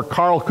 miles from where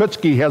Carl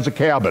Kutzke has a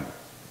cabin.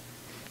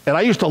 And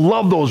I used to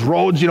love those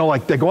roads, you know,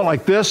 like they go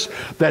like this,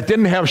 that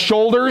didn't have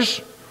shoulders,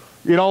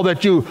 you know,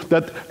 that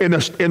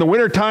in the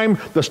wintertime,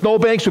 the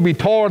snowbanks would be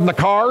taller than the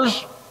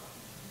cars.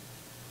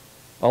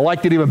 I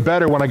liked it even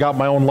better when I got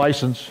my own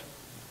license.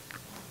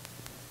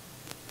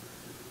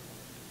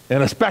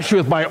 And especially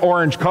with my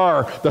orange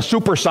car, the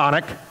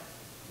Supersonic.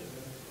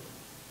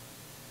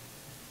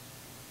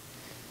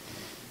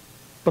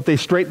 But they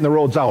straighten the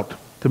roads out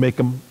to make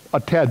them a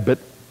tad bit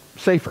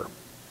safer.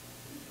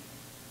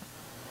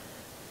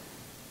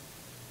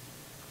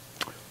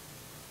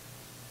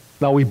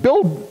 Now we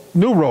build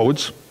new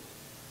roads,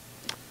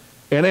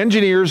 and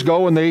engineers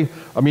go and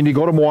you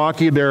go to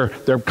Milwaukee, they're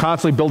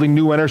constantly building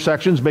new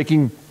intersections,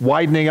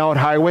 widening out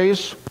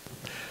highways.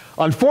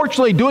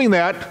 Unfortunately, doing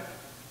that,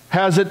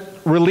 has it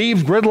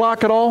relieved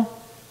gridlock at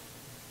all?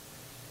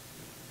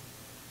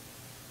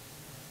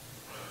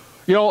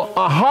 You know,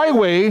 a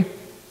highway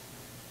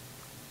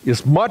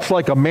is much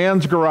like a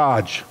man's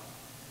garage.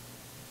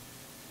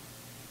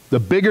 The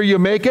bigger you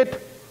make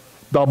it,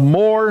 the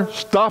more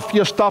stuff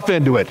you stuff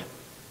into it,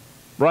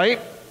 right?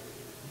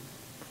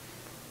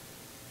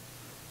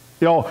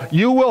 You know,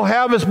 you will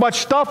have as much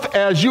stuff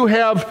as you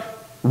have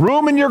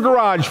room in your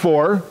garage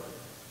for,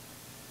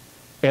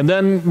 and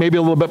then maybe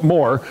a little bit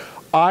more.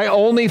 I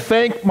only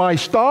thank my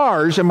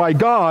stars and my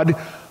God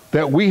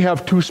that we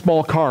have 2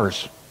 small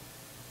cars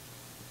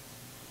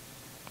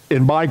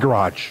in my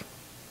garage.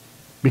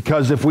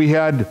 Because if we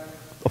had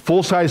a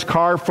full-size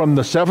car from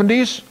the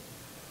 70s,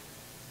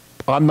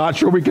 I'm not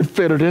sure we could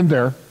fit it in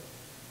there.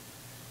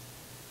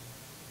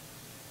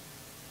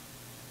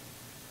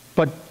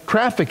 But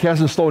traffic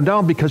hasn't slowed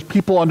down because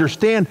people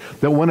understand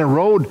that when a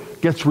road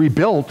gets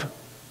rebuilt,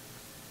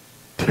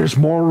 there's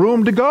more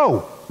room to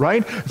go,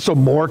 right? So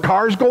more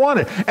cars go on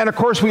it. And of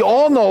course, we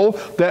all know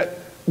that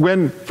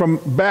from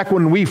back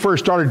when we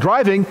first started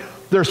driving,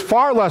 there's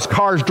far less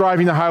cars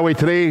driving the highway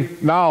today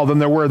now than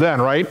there were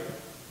then, right?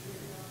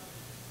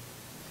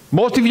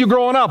 Most of you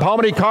growing up, how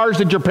many cars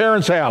did your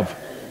parents have?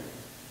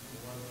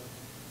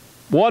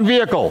 1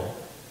 vehicle,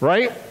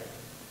 right?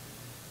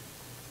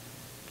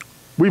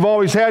 We've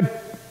always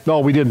had, no,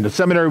 we didn't. At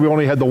seminary, we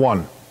only had the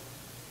 1.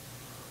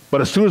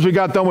 But as soon as we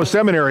got done with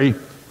seminary,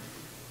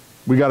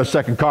 we got a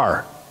second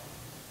car.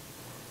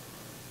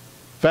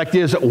 Fact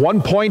is, at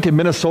one point in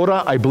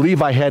Minnesota, I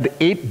believe I had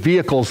 8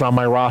 vehicles on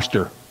my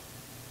roster.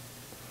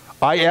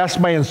 I asked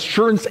my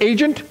insurance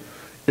agent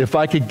if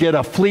I could get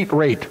a fleet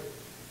rate.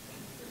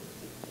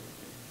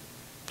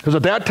 Because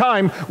at that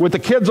time, with the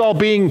kids all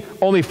being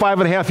only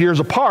 5.5 years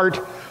apart,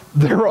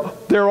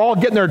 they're all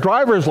getting their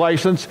driver's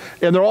license,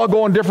 and they're all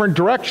going different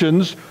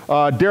directions.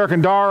 Derek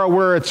and Dara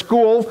were at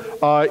school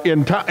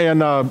in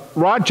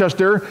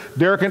Rochester.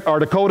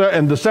 Dakota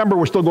and December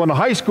were still going to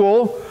high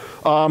school.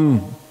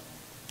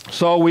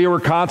 So we were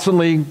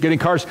constantly getting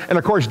cars. And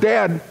of course,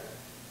 Dad,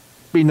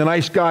 being the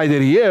nice guy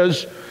that he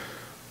is,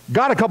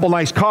 got a couple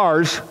nice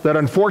cars that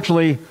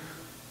unfortunately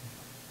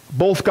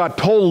both got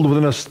totaled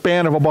within a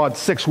span of about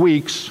 6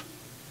 weeks.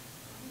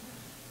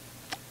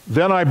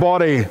 Then I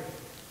bought a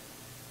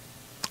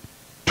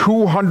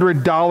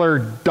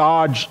 $200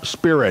 Dodge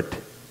Spirit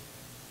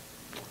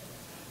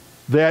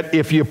that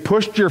if you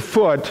pushed your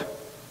foot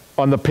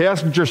on the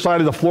passenger side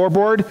of the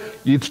floorboard,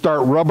 you'd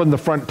start rubbing the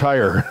front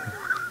tire.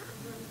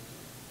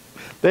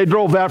 They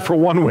drove that for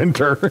one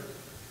winter.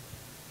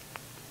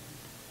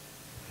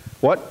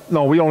 What?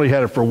 No, we only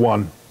had it for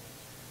one.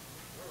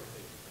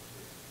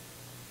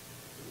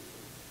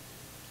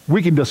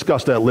 We can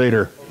discuss that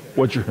later.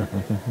 What's your...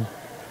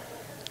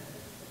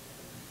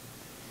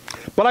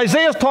 But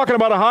Isaiah's talking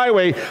about a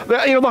highway.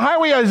 The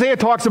highway Isaiah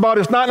talks about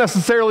is not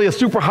necessarily a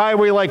super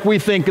highway like we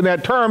think in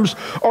that terms,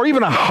 or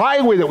even a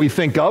highway that we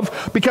think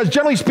of, because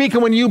generally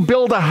speaking, when you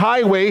build a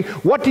highway,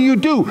 what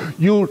do?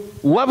 You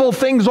level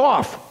things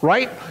off,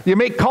 right? You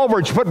make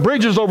culverts, you put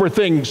bridges over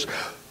things.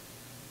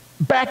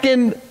 Back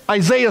in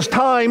Isaiah's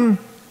time,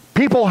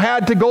 people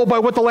had to go by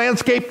what the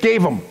landscape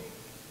gave them.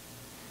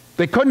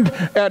 They couldn't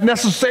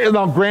necessarily,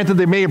 now granted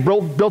they may have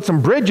built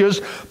some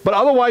bridges, but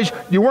otherwise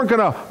you weren't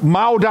going to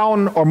mow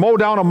down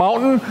a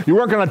mountain. You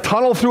weren't going to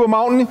tunnel through a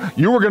mountain.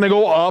 You were going to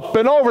go up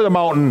and over the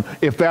mountain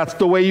if that's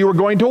the way you were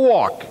going to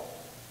walk.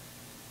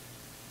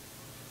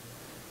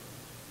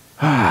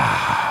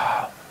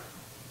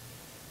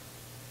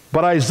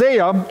 But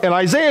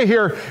Isaiah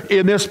here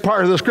in this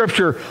part of the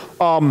scripture,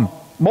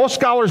 most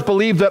scholars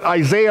believe that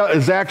Isaiah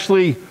is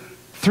actually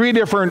 3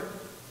 different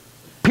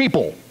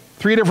people,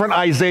 3 different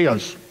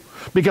Isaiahs.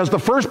 Because the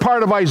first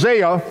part of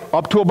Isaiah,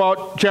 up to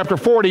about chapter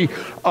 40,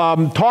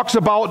 talks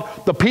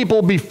about the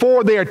people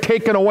before they are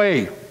taken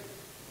away.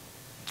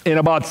 In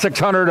about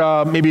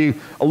 600, maybe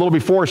a little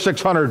before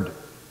 600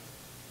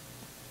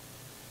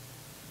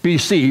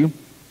 BC.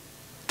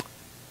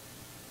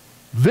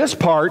 This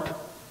part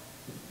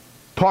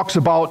talks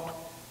about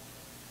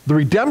the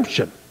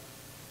redemption.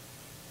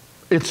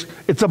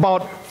 It's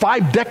about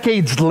 5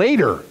 decades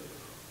later.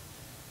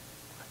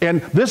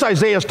 And this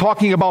Isaiah is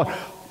talking about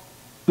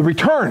the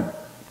return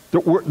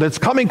that's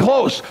coming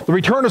close. The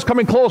return is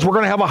coming close. We're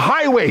going to have a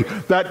highway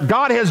that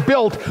God has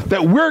built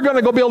that we're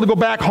going to be able to go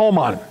back home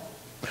on.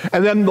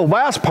 And then the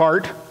last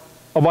part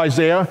of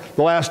Isaiah,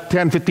 the last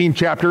 10, 15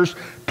 chapters,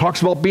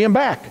 talks about being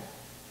back.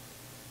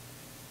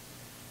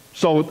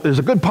 So there's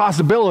a good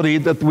possibility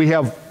that we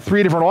have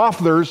 3 different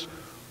authors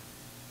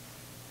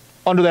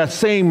under that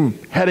same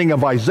heading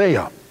of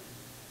Isaiah.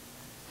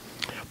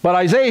 But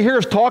Isaiah here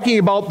is talking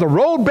about the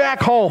road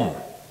back home,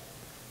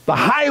 the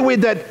highway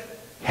that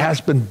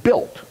has been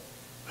built.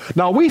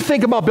 Now, we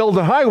think about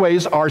building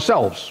highways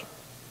ourselves,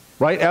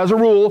 right? As a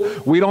rule,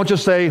 we don't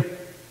just say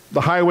the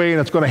highway and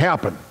it's going to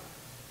happen.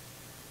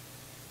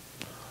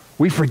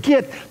 We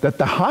forget that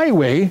the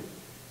highway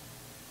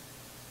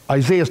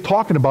Isaiah is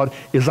talking about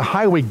is the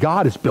highway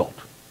God has built.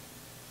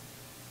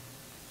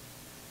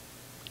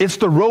 It's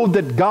the road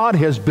that God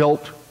has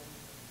built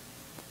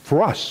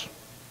for us.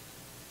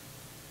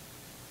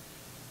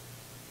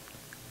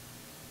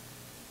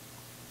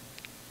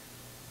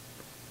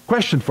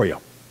 Question for you.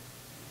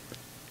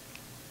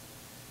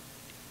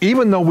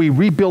 Even though we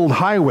rebuild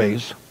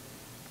highways,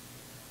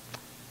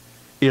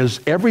 is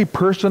every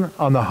person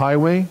on the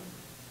highway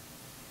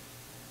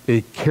a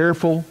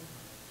careful,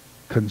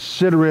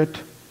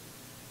 considerate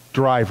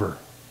driver?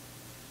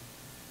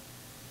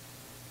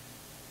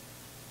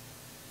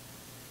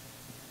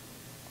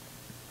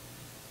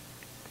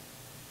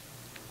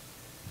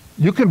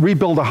 You can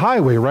rebuild a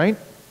highway, right?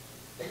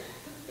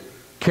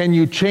 Can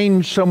you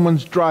change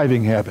someone's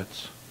driving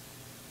habits?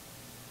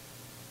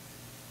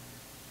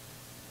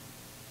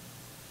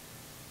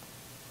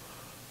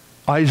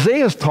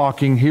 Isaiah's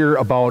talking here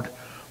about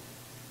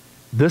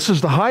this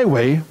is the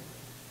highway,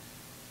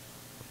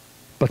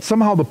 but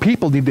somehow the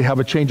people need to have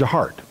a change of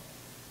heart.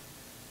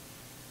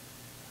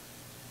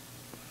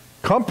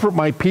 Comfort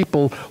my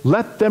people,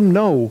 let them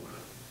know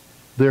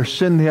their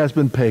sin has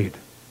been paid.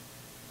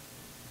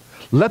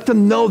 Let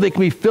them know they can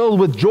be filled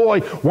with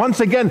joy.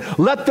 Once again,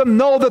 let them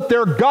know that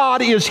their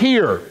God is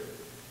here.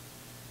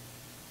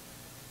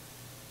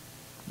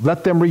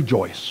 Let them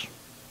rejoice.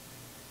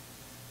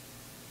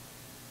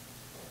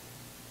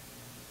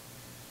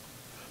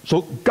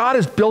 So God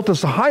has built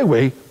us a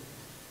highway.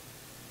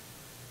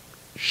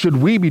 Should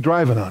we be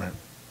driving on it?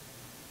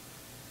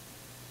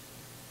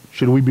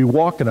 Should we be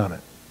walking on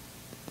it?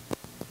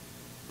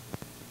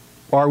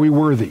 Are we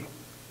worthy?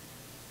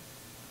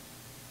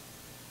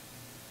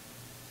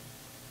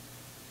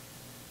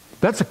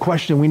 That's a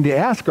question we need to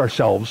ask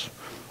ourselves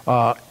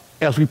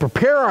as we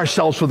prepare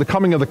ourselves for the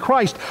coming of the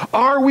Christ.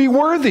 Are we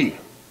worthy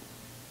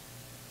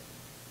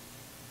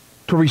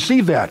to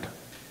receive that?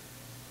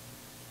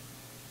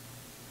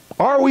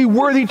 Are we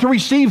worthy to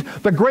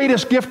receive the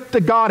greatest gift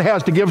that God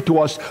has to give to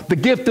us, the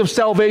gift of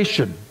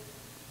salvation?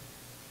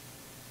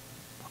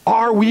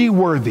 Are we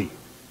worthy?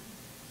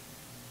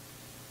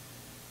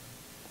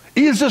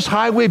 Is this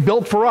highway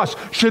built for us?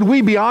 Should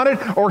we be on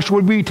it, or should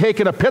we be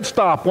taking a pit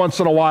stop once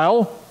in a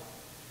while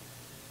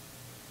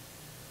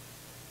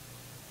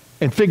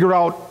and figure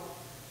out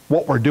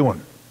what we're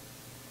doing?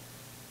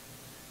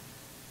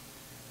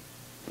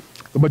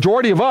 The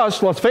majority of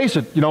us, let's face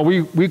it,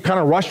 we kind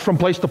of rush from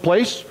place to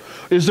place.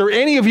 Is there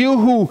any of you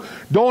who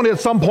don't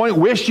at some point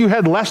wish you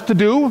had less to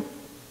do?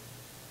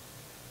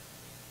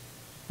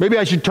 Maybe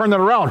I should turn that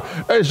around.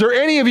 Is there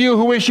any of you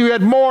who wish you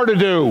had more to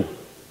do?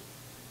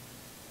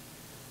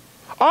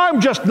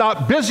 I'm just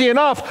not busy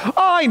enough.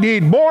 I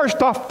need more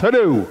stuff to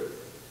do.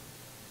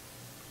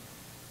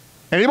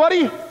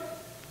 Anybody?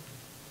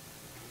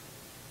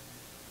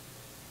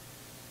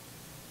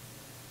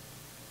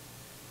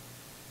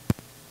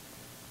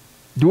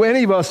 Do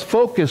any of us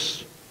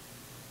focus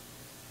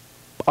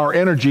our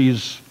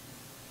energies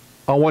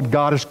on what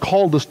God has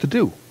called us to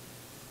do?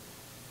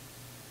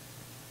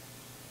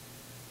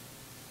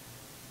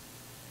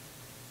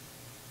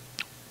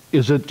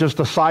 Is it just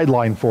a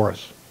sideline for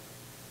us?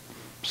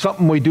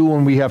 Something we do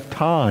when we have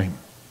time?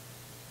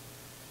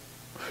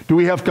 Do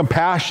we have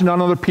compassion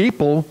on other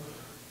people?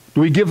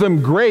 Do we give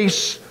them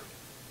grace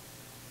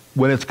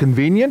when it's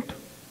convenient?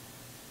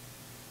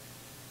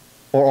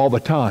 Or all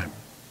the time?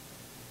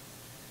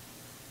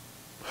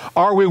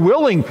 Are we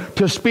willing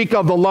to speak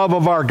of the love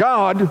of our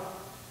God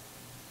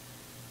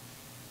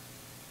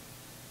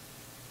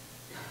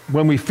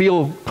when we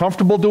feel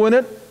comfortable doing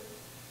it,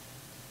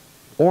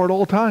 or at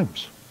all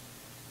times?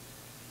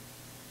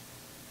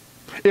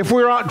 If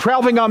we're out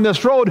traveling on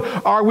this road,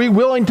 are we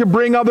willing to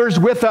bring others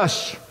with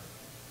us?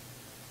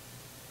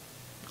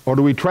 Or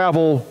do we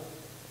travel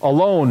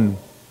alone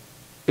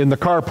in the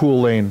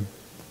carpool lane?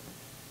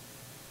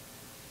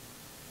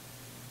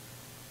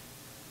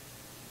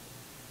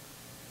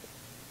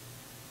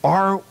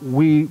 Are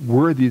we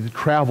worthy to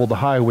travel the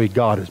highway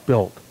God has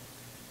built?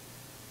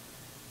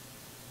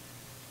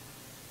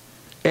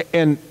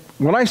 And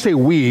when I say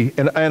we,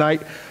 and I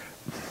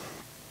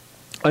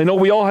know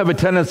we all have a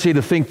tendency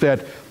to think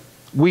that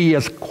we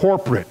as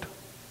corporate,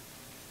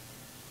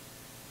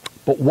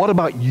 but what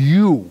about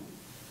you?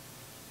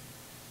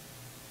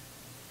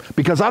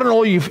 Because I don't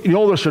know if you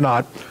know this or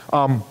not,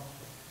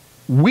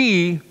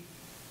 we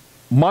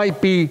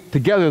might be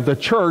together, the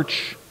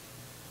church,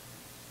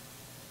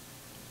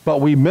 but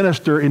we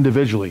minister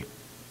individually.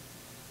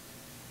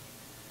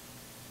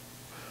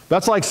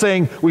 That's like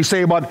saying, we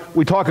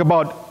talk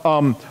about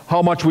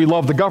how much we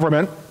love the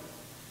government.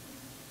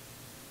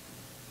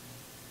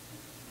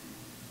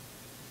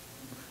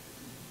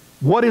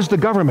 What is the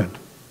government?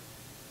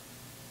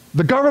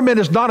 The government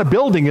is not a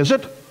building, is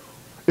it?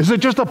 Is it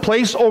just a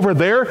place over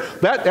there?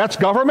 That's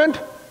government?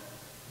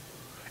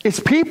 It's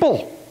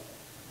people.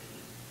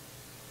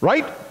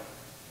 Right?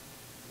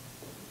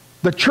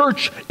 The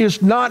church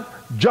is not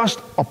just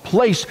a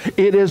place,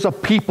 it is a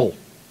people.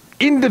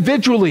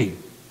 Individually.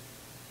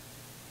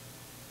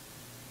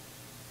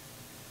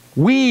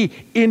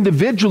 We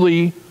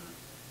individually,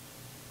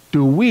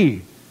 do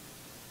we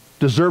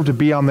deserve to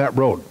be on that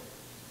road?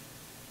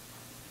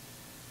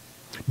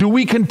 Do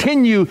we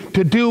continue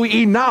to do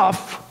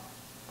enough?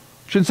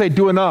 I shouldn't say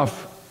do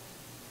enough.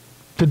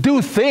 To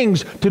do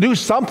things, to do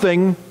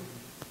something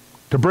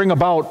to bring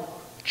about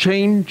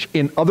change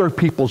in other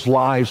people's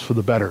lives for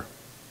the better.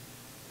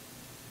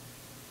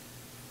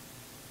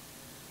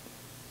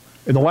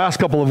 In the last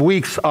couple of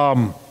weeks,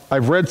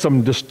 I've read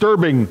some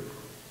disturbing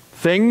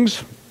things.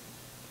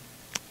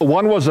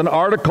 One was an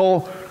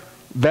article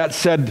that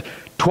said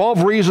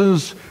 12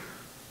 reasons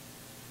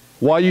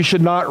why you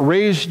should not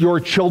raise your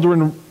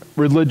children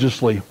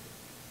religiously.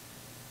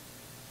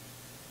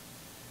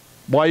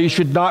 Why you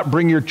should not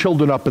bring your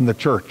children up in the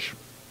church.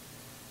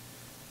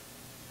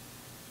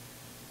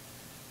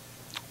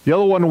 The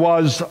other one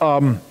was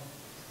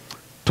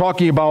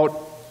talking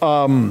about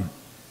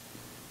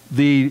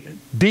the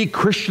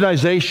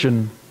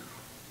de-Christianization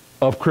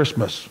of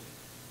Christmas.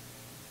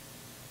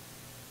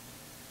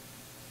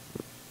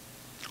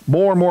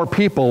 More and more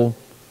people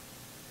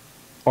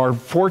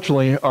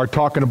fortunately are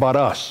talking about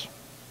us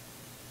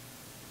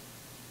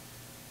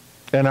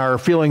and are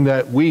feeling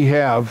that we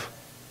have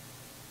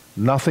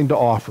nothing to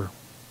offer,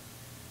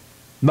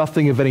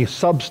 nothing of any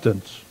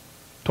substance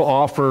to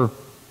offer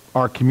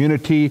our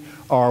community,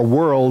 our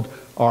world,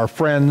 our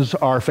friends,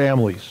 our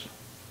families.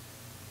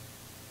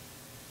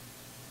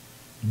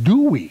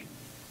 Do we?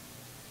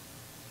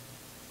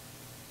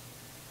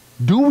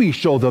 Do we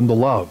show them the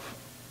love?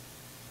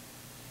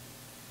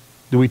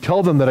 Do we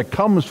tell them that it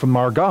comes from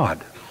our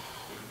God?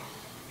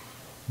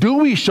 Do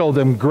we show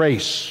them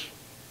grace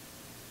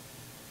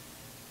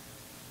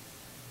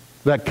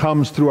that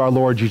comes through our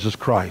Lord Jesus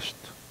Christ?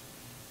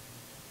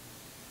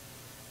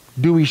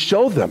 Do we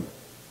show them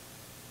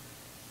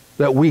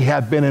that we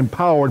have been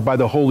empowered by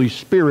the Holy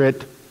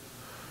Spirit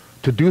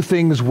to do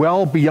things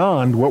well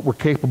beyond what we're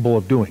capable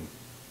of doing?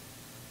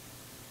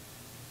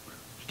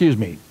 Excuse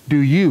me, do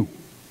you?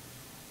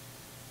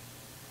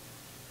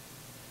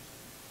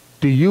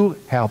 Do you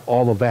have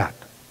all of that?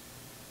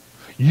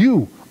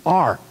 You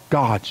are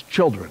God's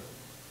children.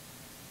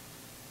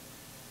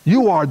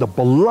 You are the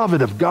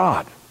beloved of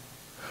God.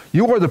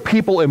 You are the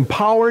people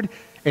empowered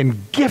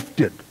and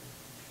gifted.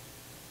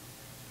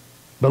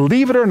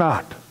 Believe it or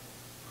not,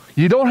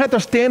 you don't have to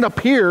stand up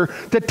here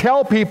to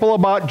tell people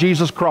about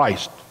Jesus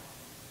Christ.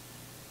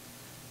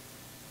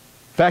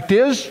 Fact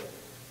is,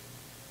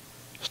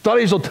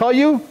 studies will tell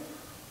you,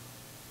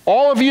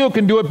 all of you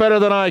can do it better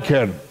than I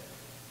can.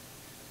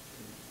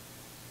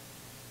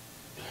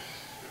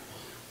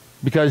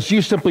 Because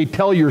you simply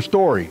tell your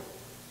story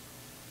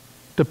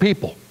to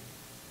people.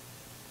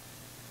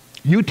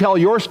 You tell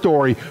your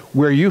story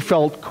where you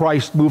felt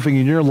Christ moving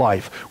in your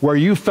life, where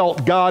you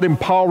felt God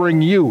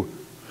empowering you.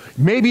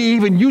 Maybe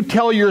even you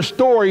tell your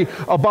story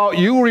about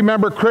you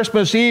remember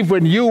Christmas Eve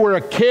when you were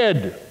a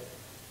kid.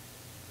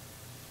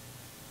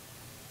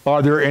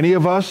 Are there any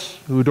of us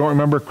who don't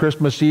remember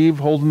Christmas Eve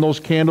holding those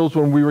candles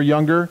when we were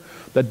younger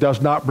that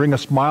does not bring a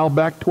smile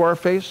back to our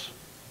face?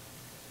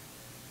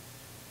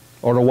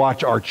 Or to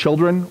watch our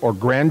children or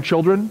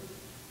grandchildren?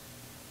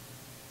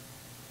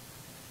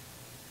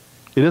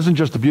 It isn't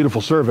just a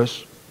beautiful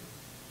service.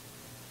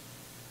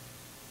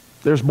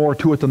 There's more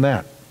to it than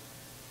that.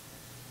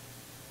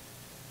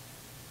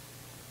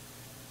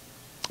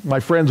 My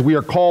friends, we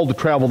are called to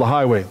travel the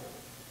highway.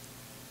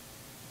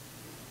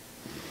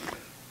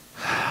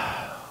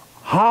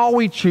 How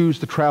we choose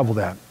to travel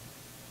that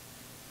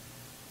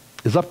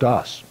is up to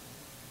us.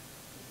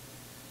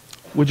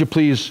 Would you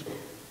please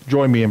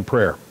join me in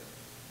prayer?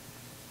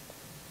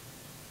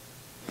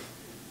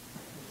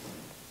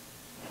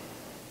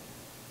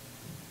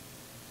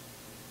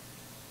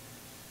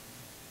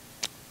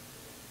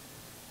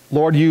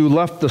 Lord, you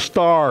left the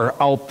star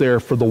out there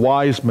for the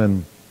wise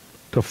men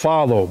to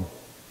follow.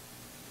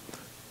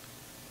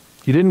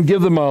 You didn't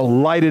give them a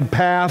lighted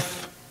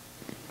path,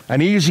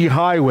 an easy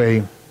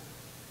highway.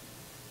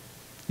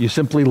 You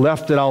simply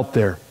left it out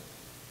there.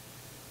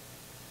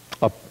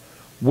 A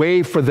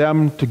way for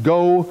them to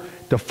go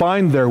to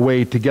find their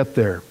way to get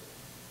there.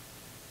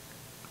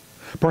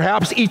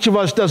 Perhaps each of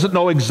us doesn't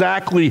know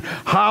exactly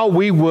how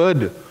we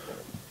would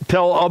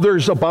tell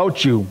others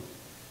about you.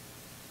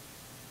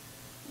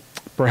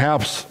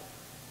 Perhaps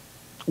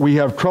we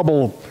have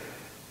trouble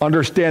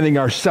understanding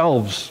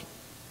ourselves,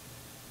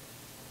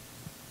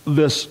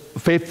 this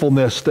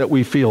faithfulness that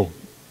we feel.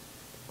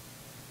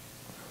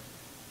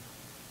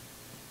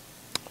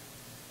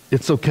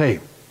 It's okay.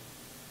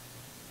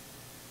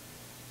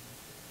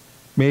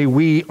 May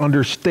we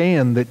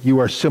understand that you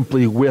are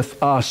simply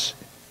with us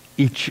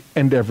each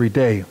and every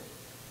day.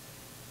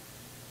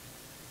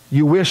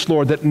 You wish,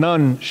 Lord, that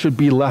none should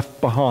be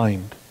left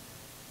behind.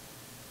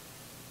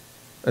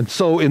 And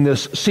so in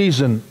this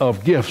season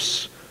of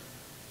gifts,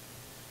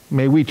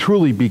 may we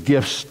truly be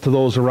gifts to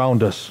those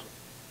around us,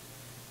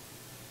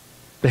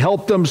 to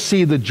help them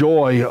see the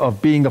joy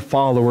of being a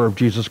follower of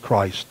Jesus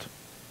Christ.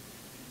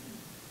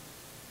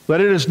 That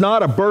it is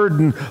not a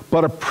burden,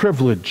 but a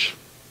privilege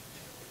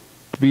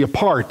to be a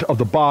part of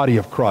the body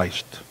of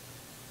Christ.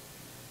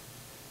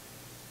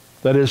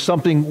 That is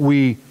something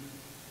we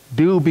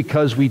do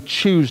because we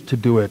choose to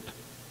do it,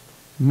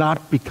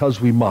 not because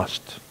we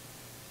must.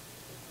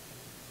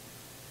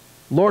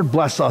 Lord,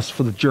 bless us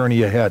for the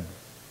journey ahead.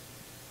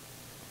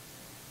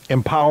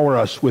 Empower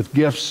us with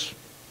gifts.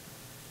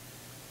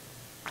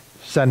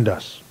 Send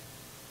us.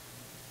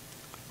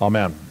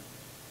 Amen.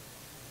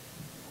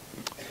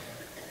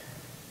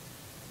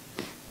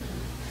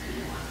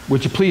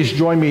 Would you please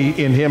join me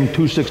in hymn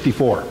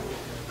 264?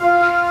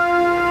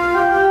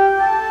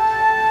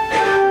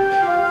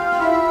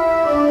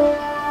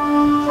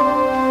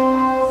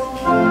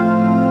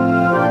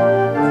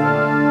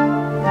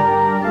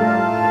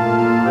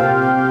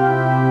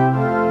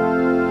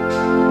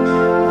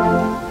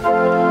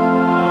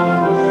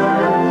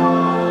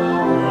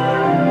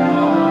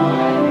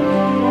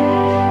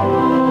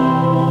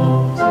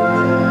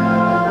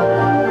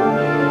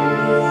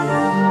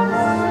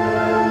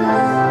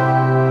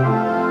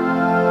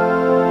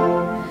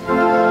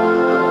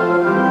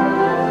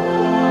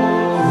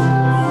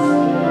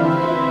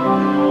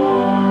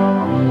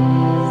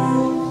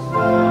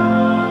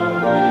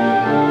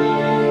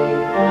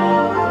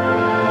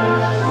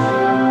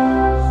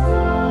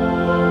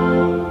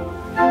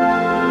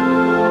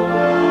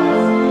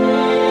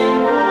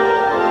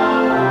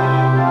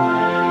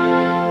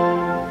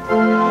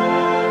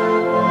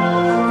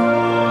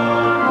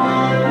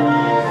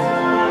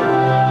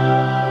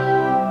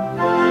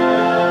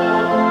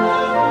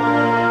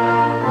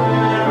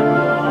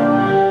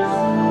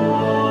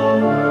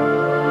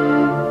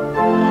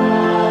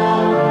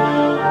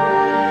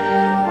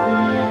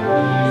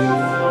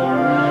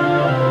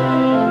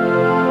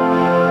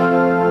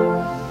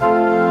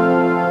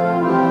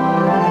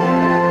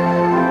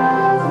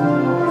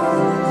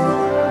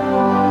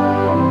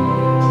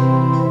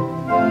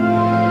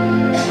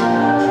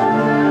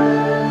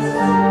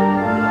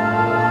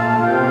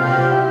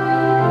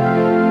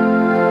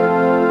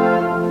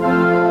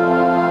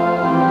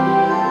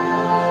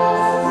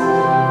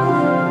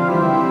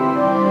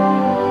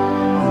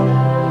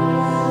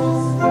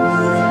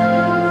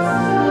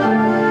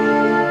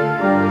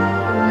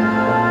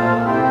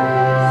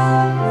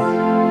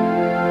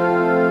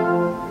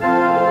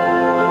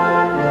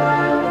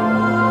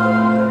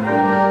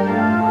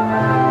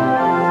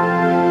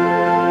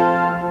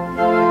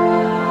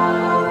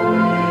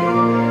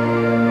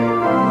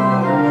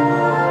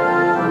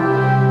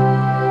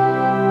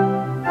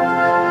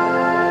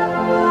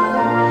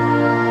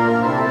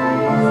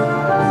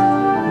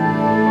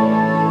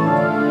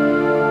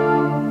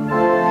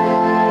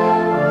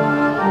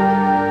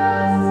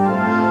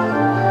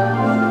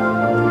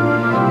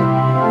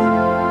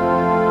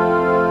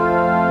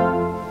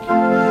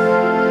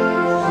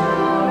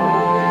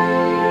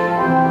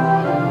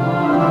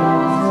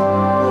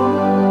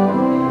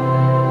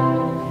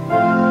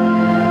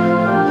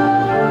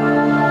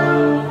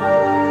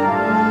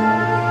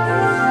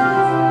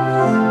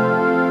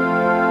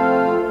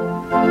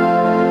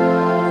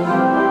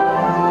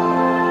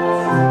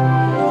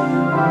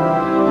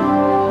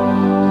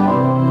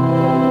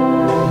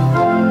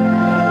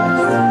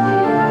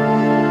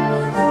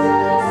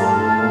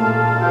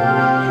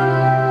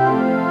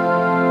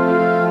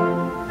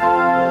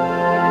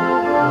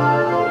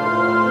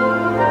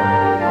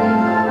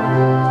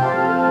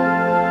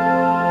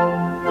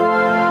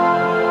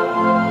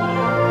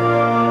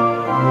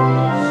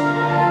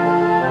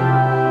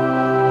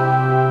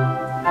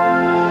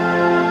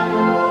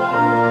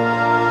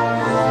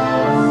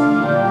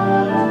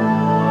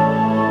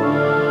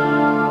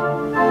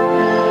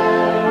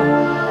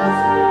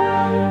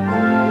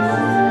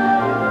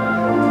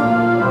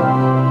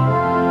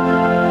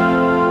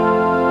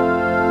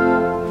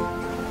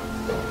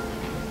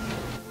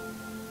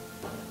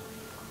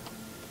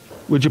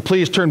 Would you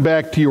please turn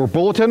back to your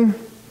bulletin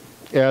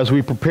as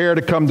we prepare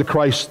to come to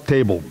Christ's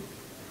table?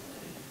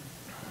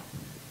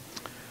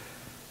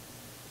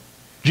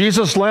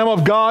 Jesus, Lamb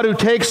of God, who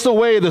takes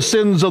away the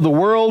sins of the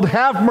world,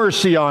 have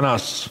mercy on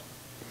us.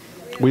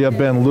 We have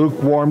been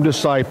lukewarm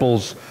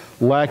disciples,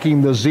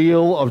 lacking the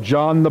zeal of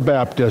John the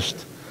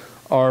Baptist.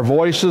 Our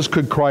voices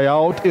could cry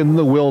out in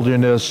the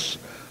wilderness,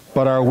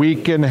 but are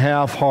weak and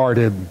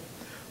half-hearted.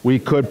 We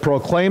could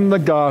proclaim the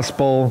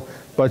gospel,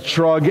 but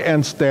shrug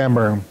and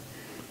stammer.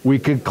 We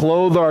could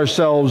clothe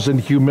ourselves in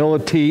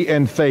humility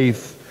and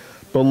faith,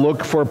 but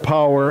look for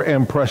power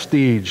and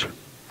prestige.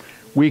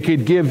 We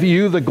could give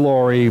you the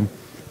glory,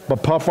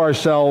 but puff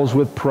ourselves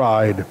with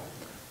pride.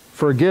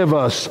 Forgive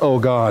us, O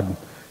God.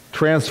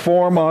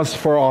 Transform us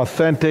for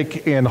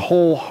authentic and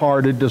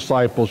wholehearted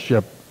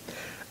discipleship.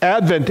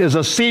 Advent is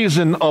a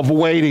season of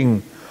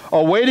waiting,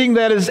 a waiting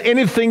that is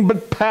anything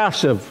but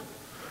passive.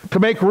 To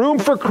make room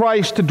for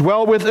Christ to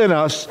dwell within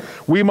us,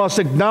 we must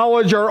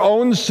acknowledge our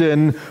own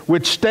sin,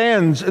 which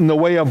stands in the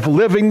way of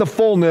living the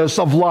fullness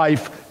of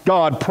life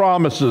God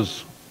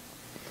promises.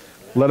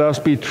 Let us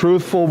be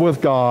truthful with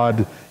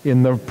God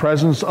in the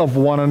presence of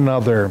one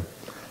another.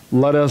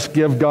 Let us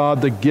give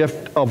God the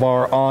gift of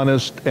our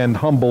honest and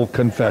humble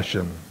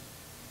confession.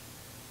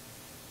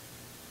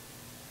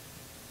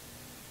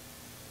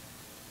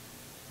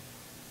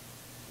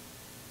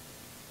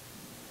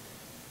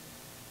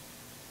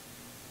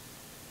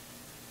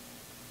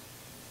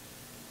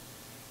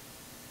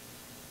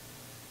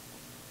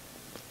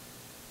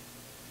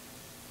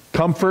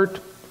 Comfort,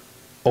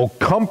 O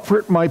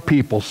comfort my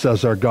people,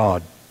 says our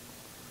God.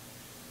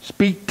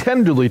 Speak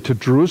tenderly to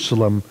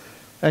Jerusalem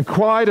and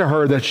cry to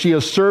her that she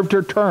has served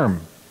her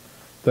term,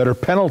 that her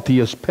penalty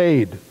is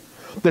paid,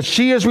 that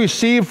she has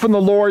received from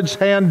the Lord's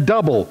hand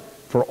double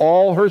for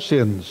all her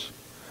sins.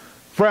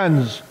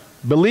 Friends,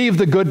 believe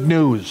the good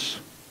news.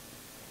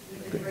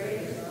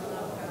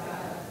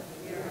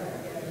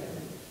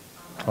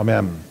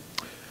 Amen.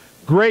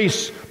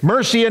 Grace,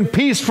 mercy, and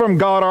peace from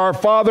God our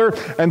Father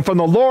and from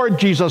the Lord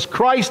Jesus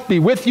Christ be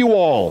with you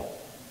all.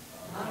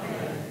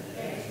 Amen.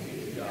 Thanks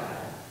be to God.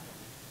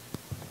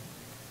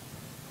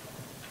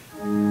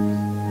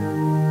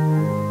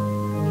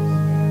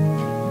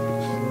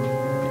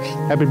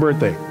 Happy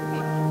birthday.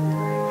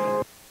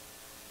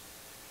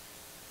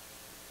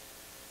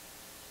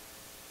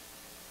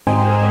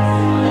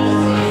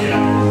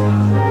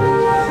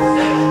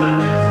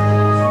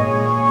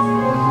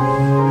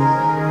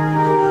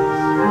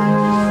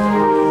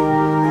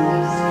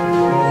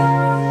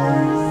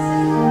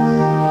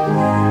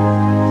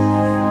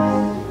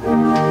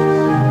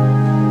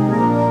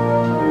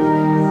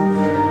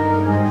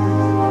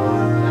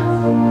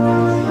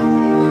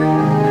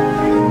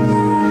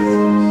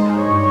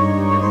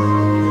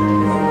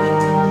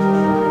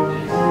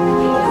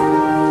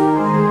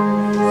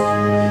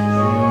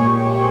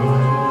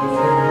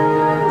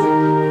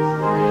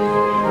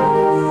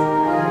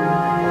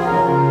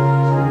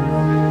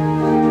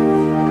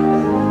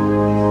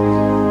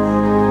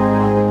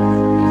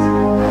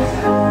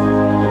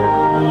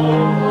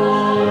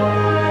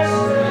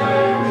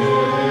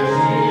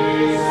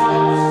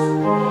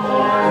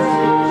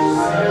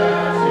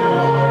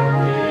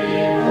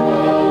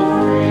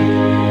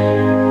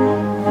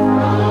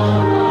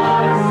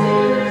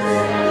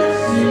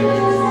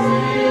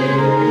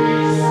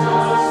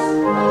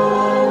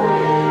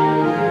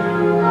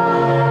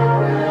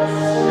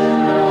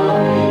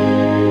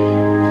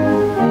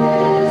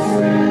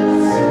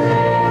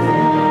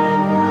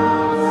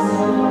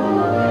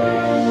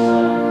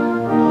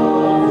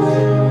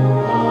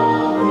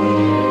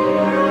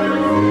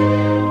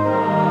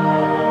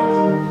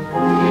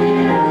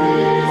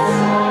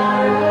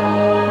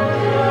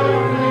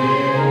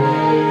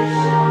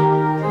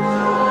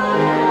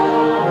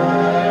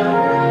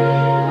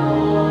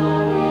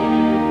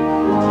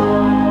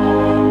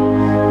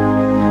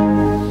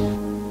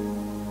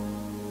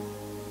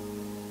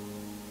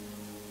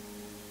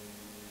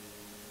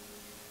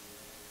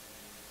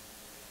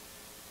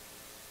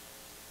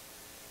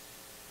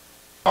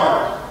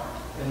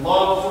 And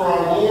love for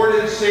our Lord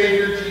and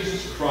Savior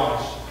Jesus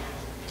Christ.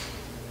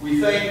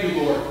 We thank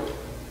you, Lord,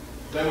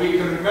 that we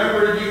can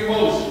remember you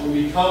most when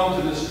we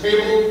come to this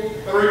table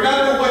and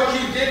remember what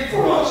you did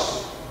for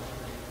us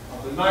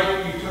on the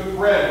night you took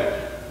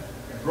bread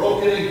and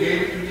broke it and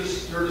gave it to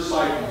your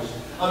disciples,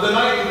 on the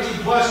night that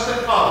you blessed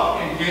the cup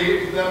and gave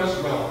it to them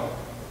as well.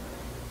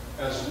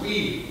 As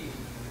we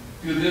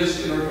do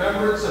this in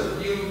remembrance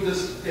of you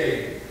this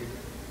day,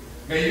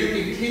 may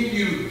you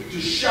continue to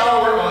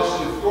shower us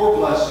with your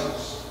blessings.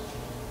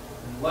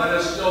 And let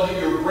us know that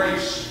your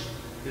grace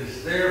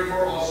is there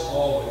for us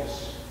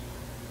always.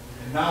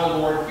 And now,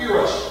 Lord, hear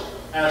us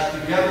as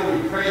together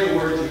we pray the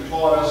words you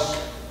taught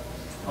us.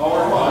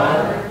 Our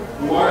Father,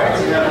 who art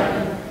in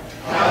heaven,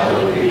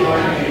 hallowed be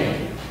thy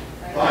name.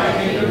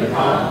 Thy kingdom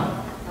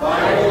come,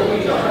 thy will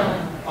be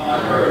done,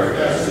 on earth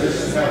as it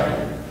is in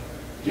heaven.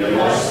 Give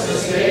us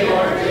this day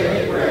our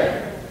daily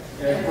bread,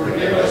 and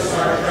forgive us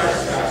our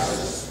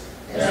trespasses,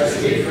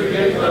 as we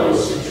forgive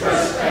those who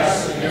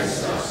trespass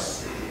against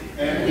us.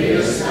 And lead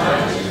us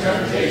not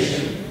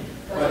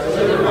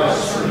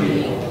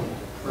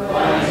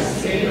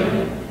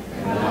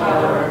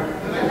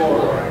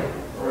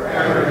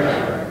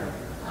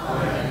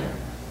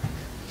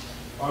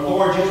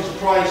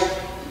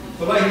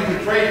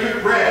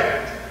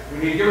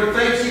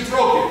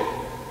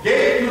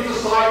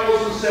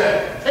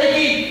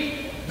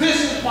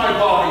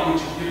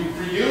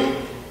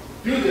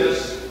Do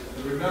this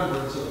in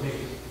remembrance of me.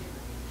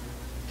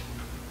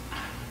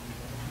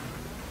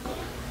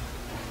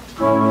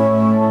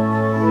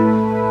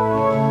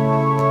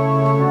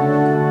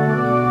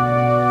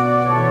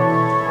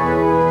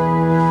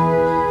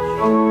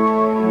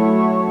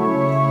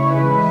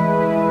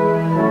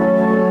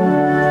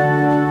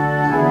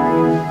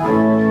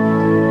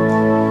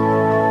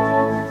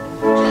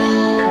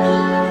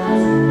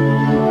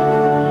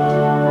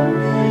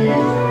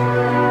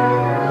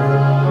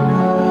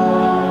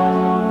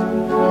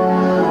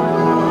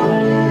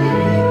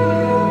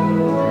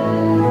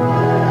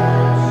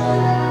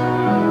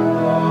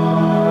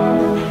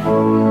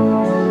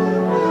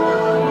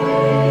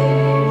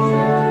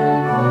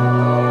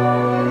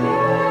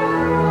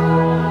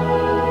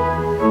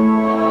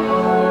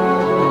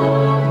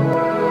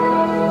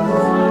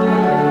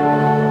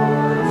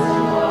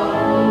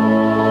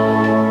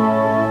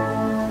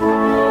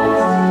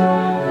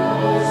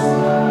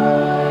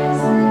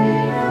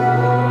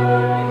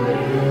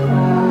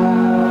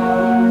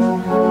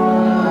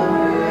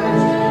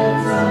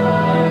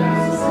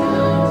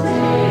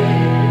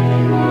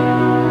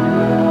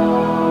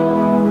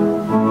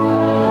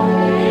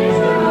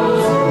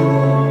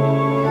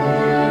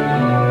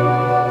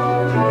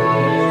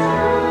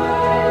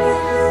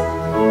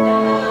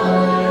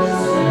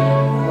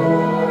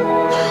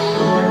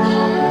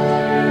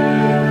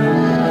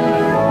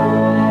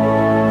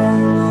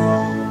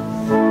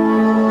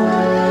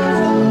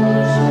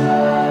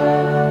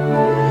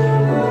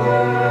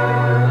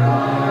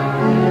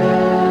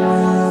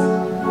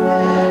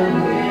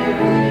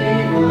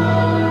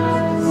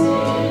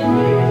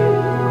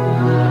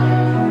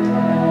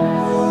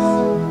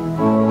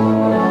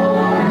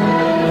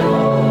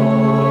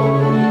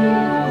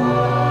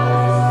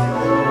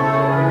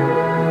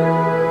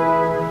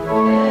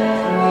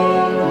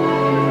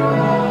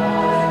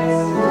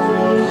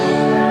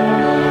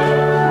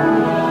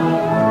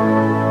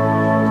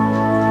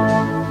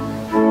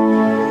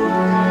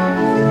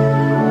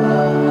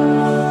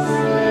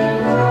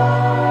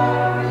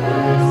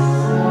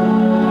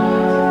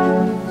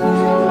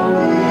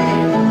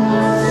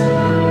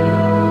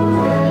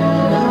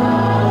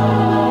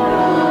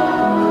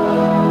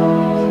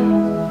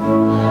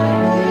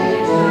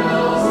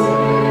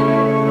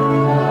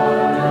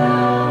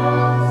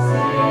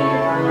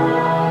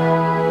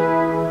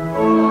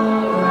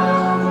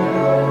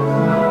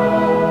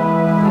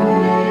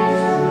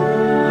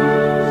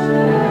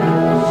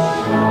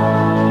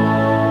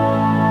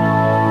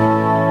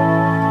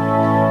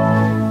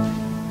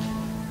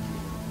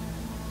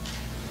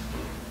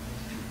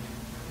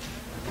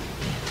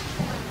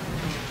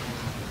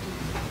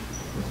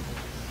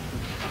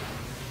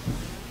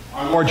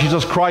 Lord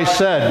Jesus Christ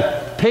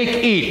said,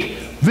 "Take,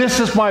 eat. This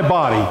is my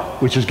body,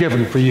 which is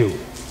given for you."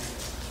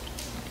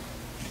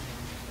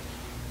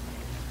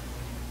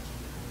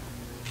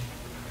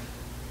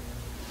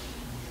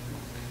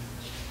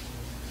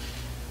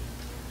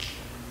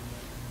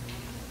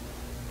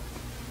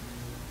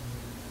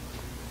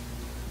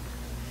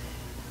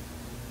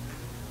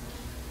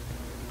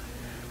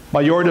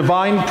 By your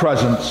divine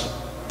presence,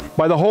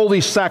 by the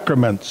holy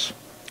sacraments,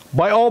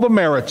 by all the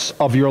merits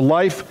of your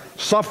life,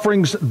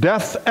 sufferings,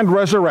 death, and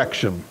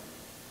resurrection,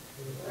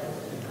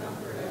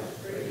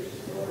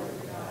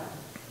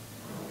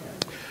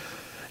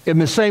 in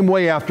the same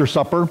way after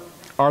supper,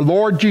 our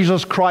Lord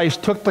Jesus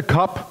Christ took the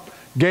cup,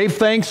 gave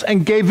thanks,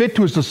 and gave it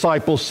to his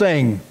disciples,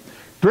 saying,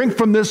 "Drink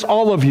from this,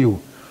 all of you.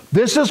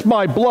 This is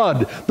my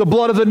blood, the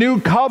blood of the new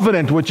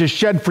covenant, which is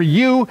shed for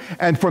you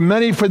and for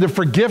many for the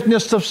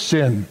forgiveness of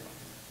sin.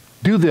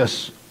 Do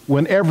this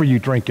whenever you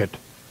drink it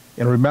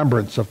in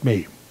remembrance of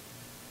me."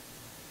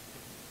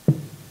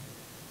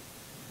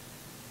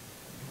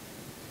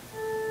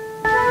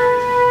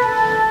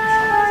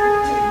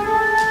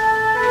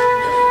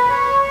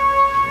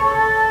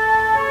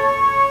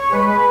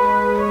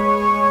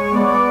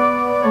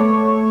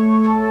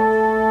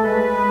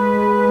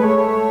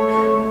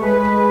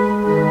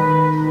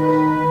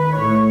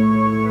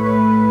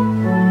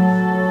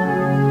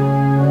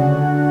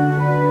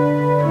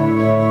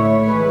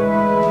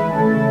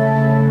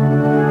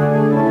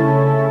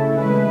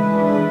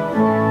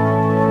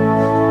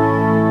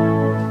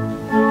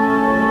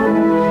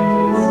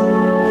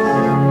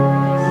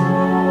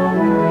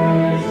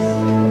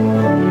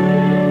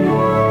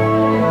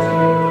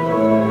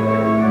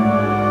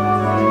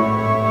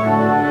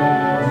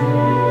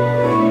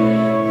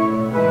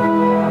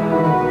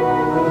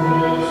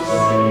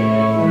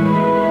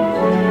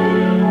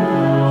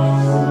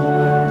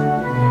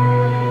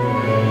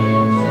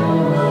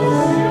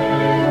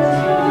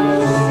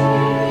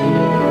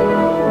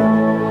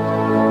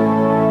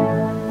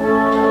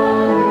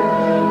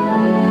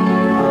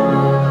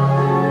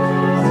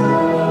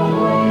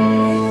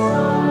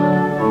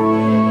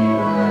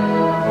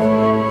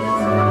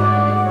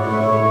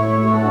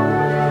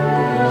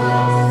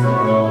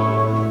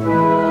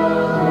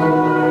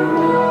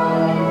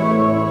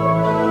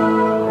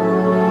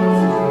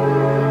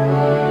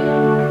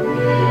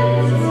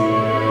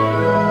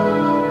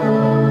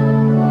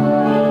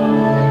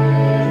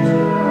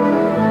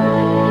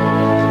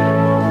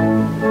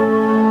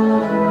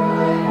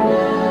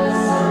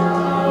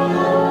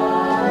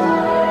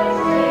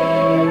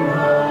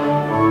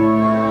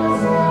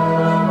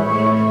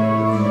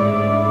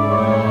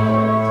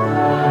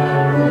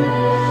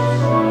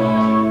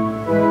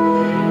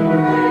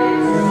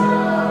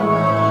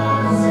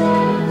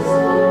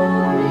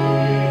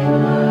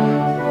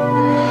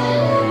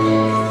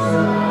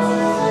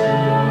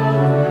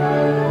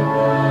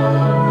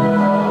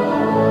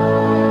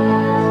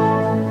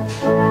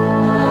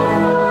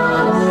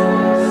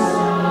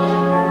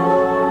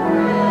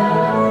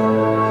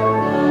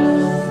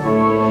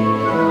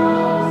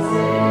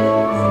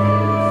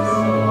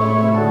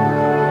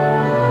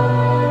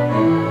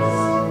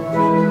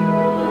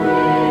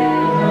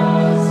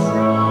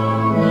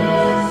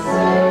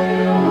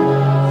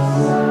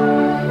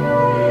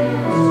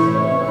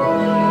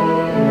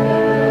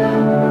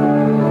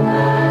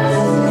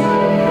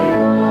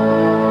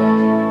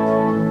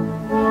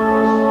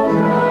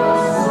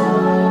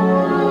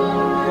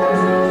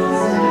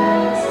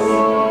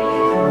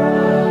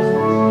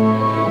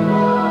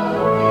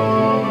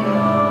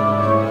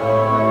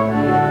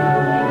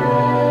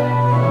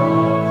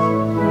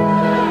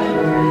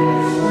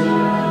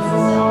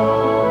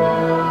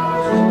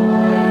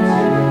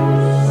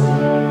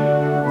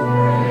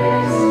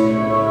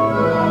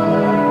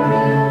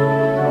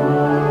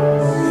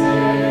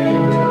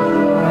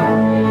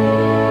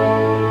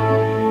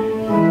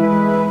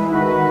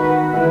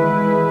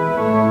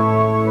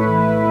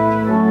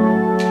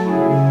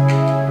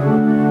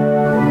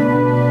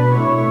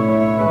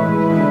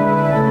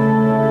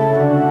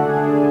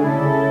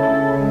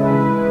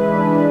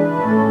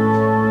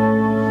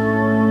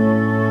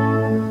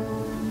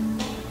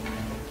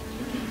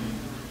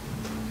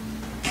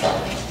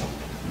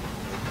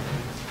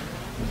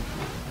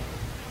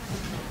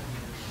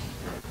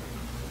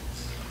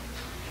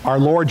 Our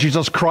Lord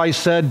Jesus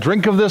Christ said,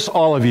 "Drink of this,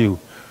 all of you.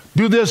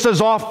 Do this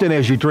as often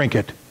as you drink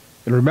it,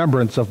 in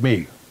remembrance of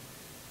me."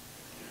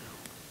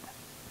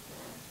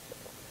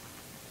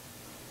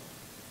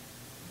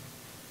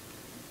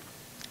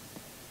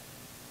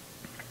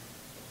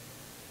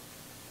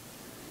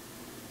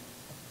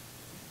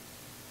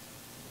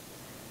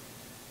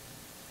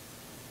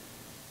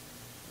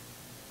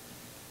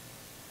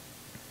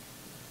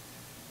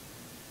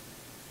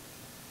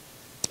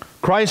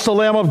 Christ, the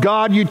Lamb of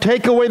God, you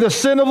take away the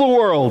sin of the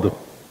world.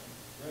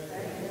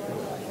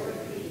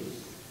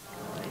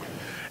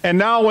 And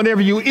now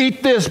whenever you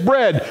eat this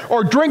bread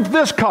or drink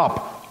this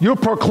cup, you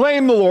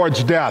proclaim the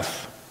Lord's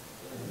death.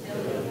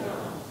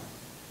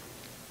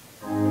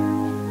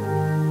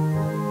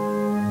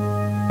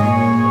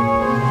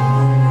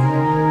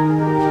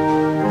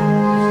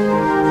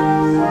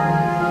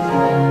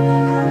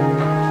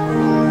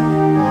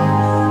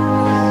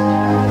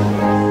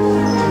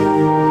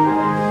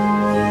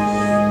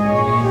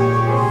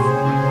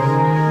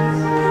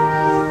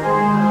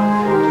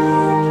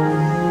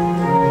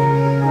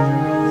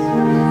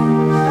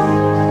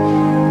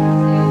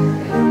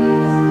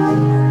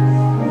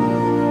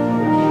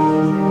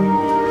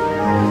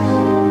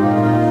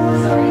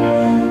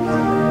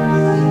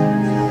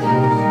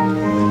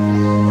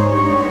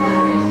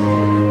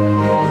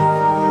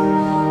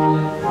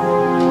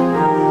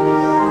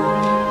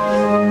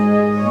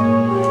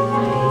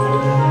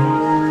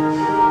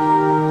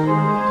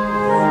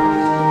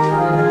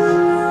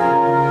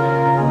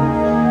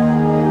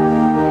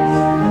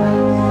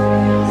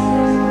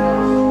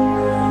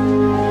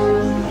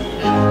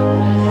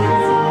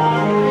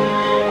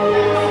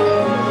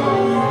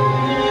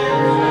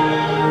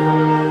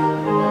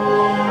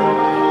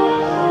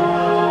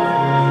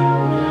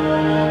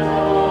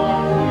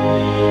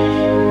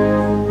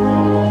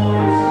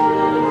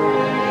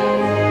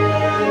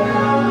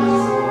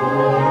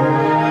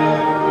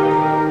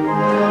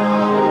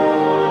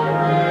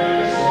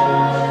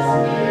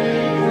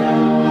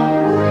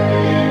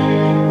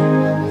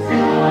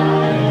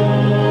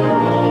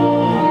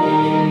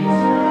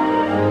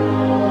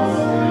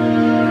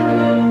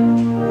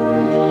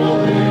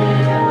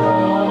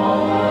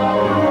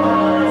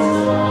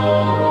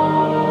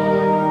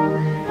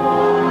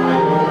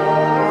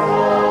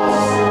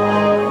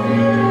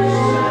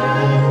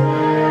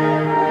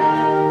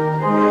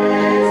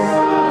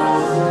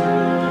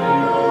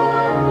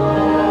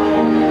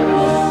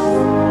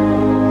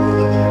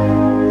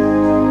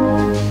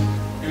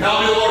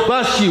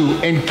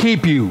 And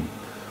keep you.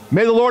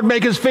 May the Lord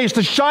make his face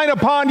to shine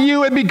upon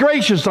you and be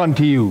gracious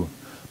unto you.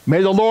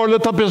 May the Lord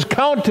lift up his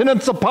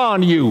countenance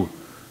upon you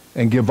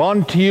and give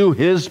unto you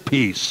his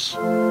peace.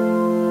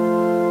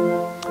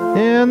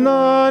 In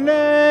the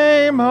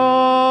name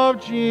of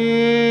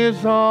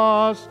Jesus,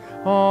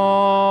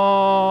 amen.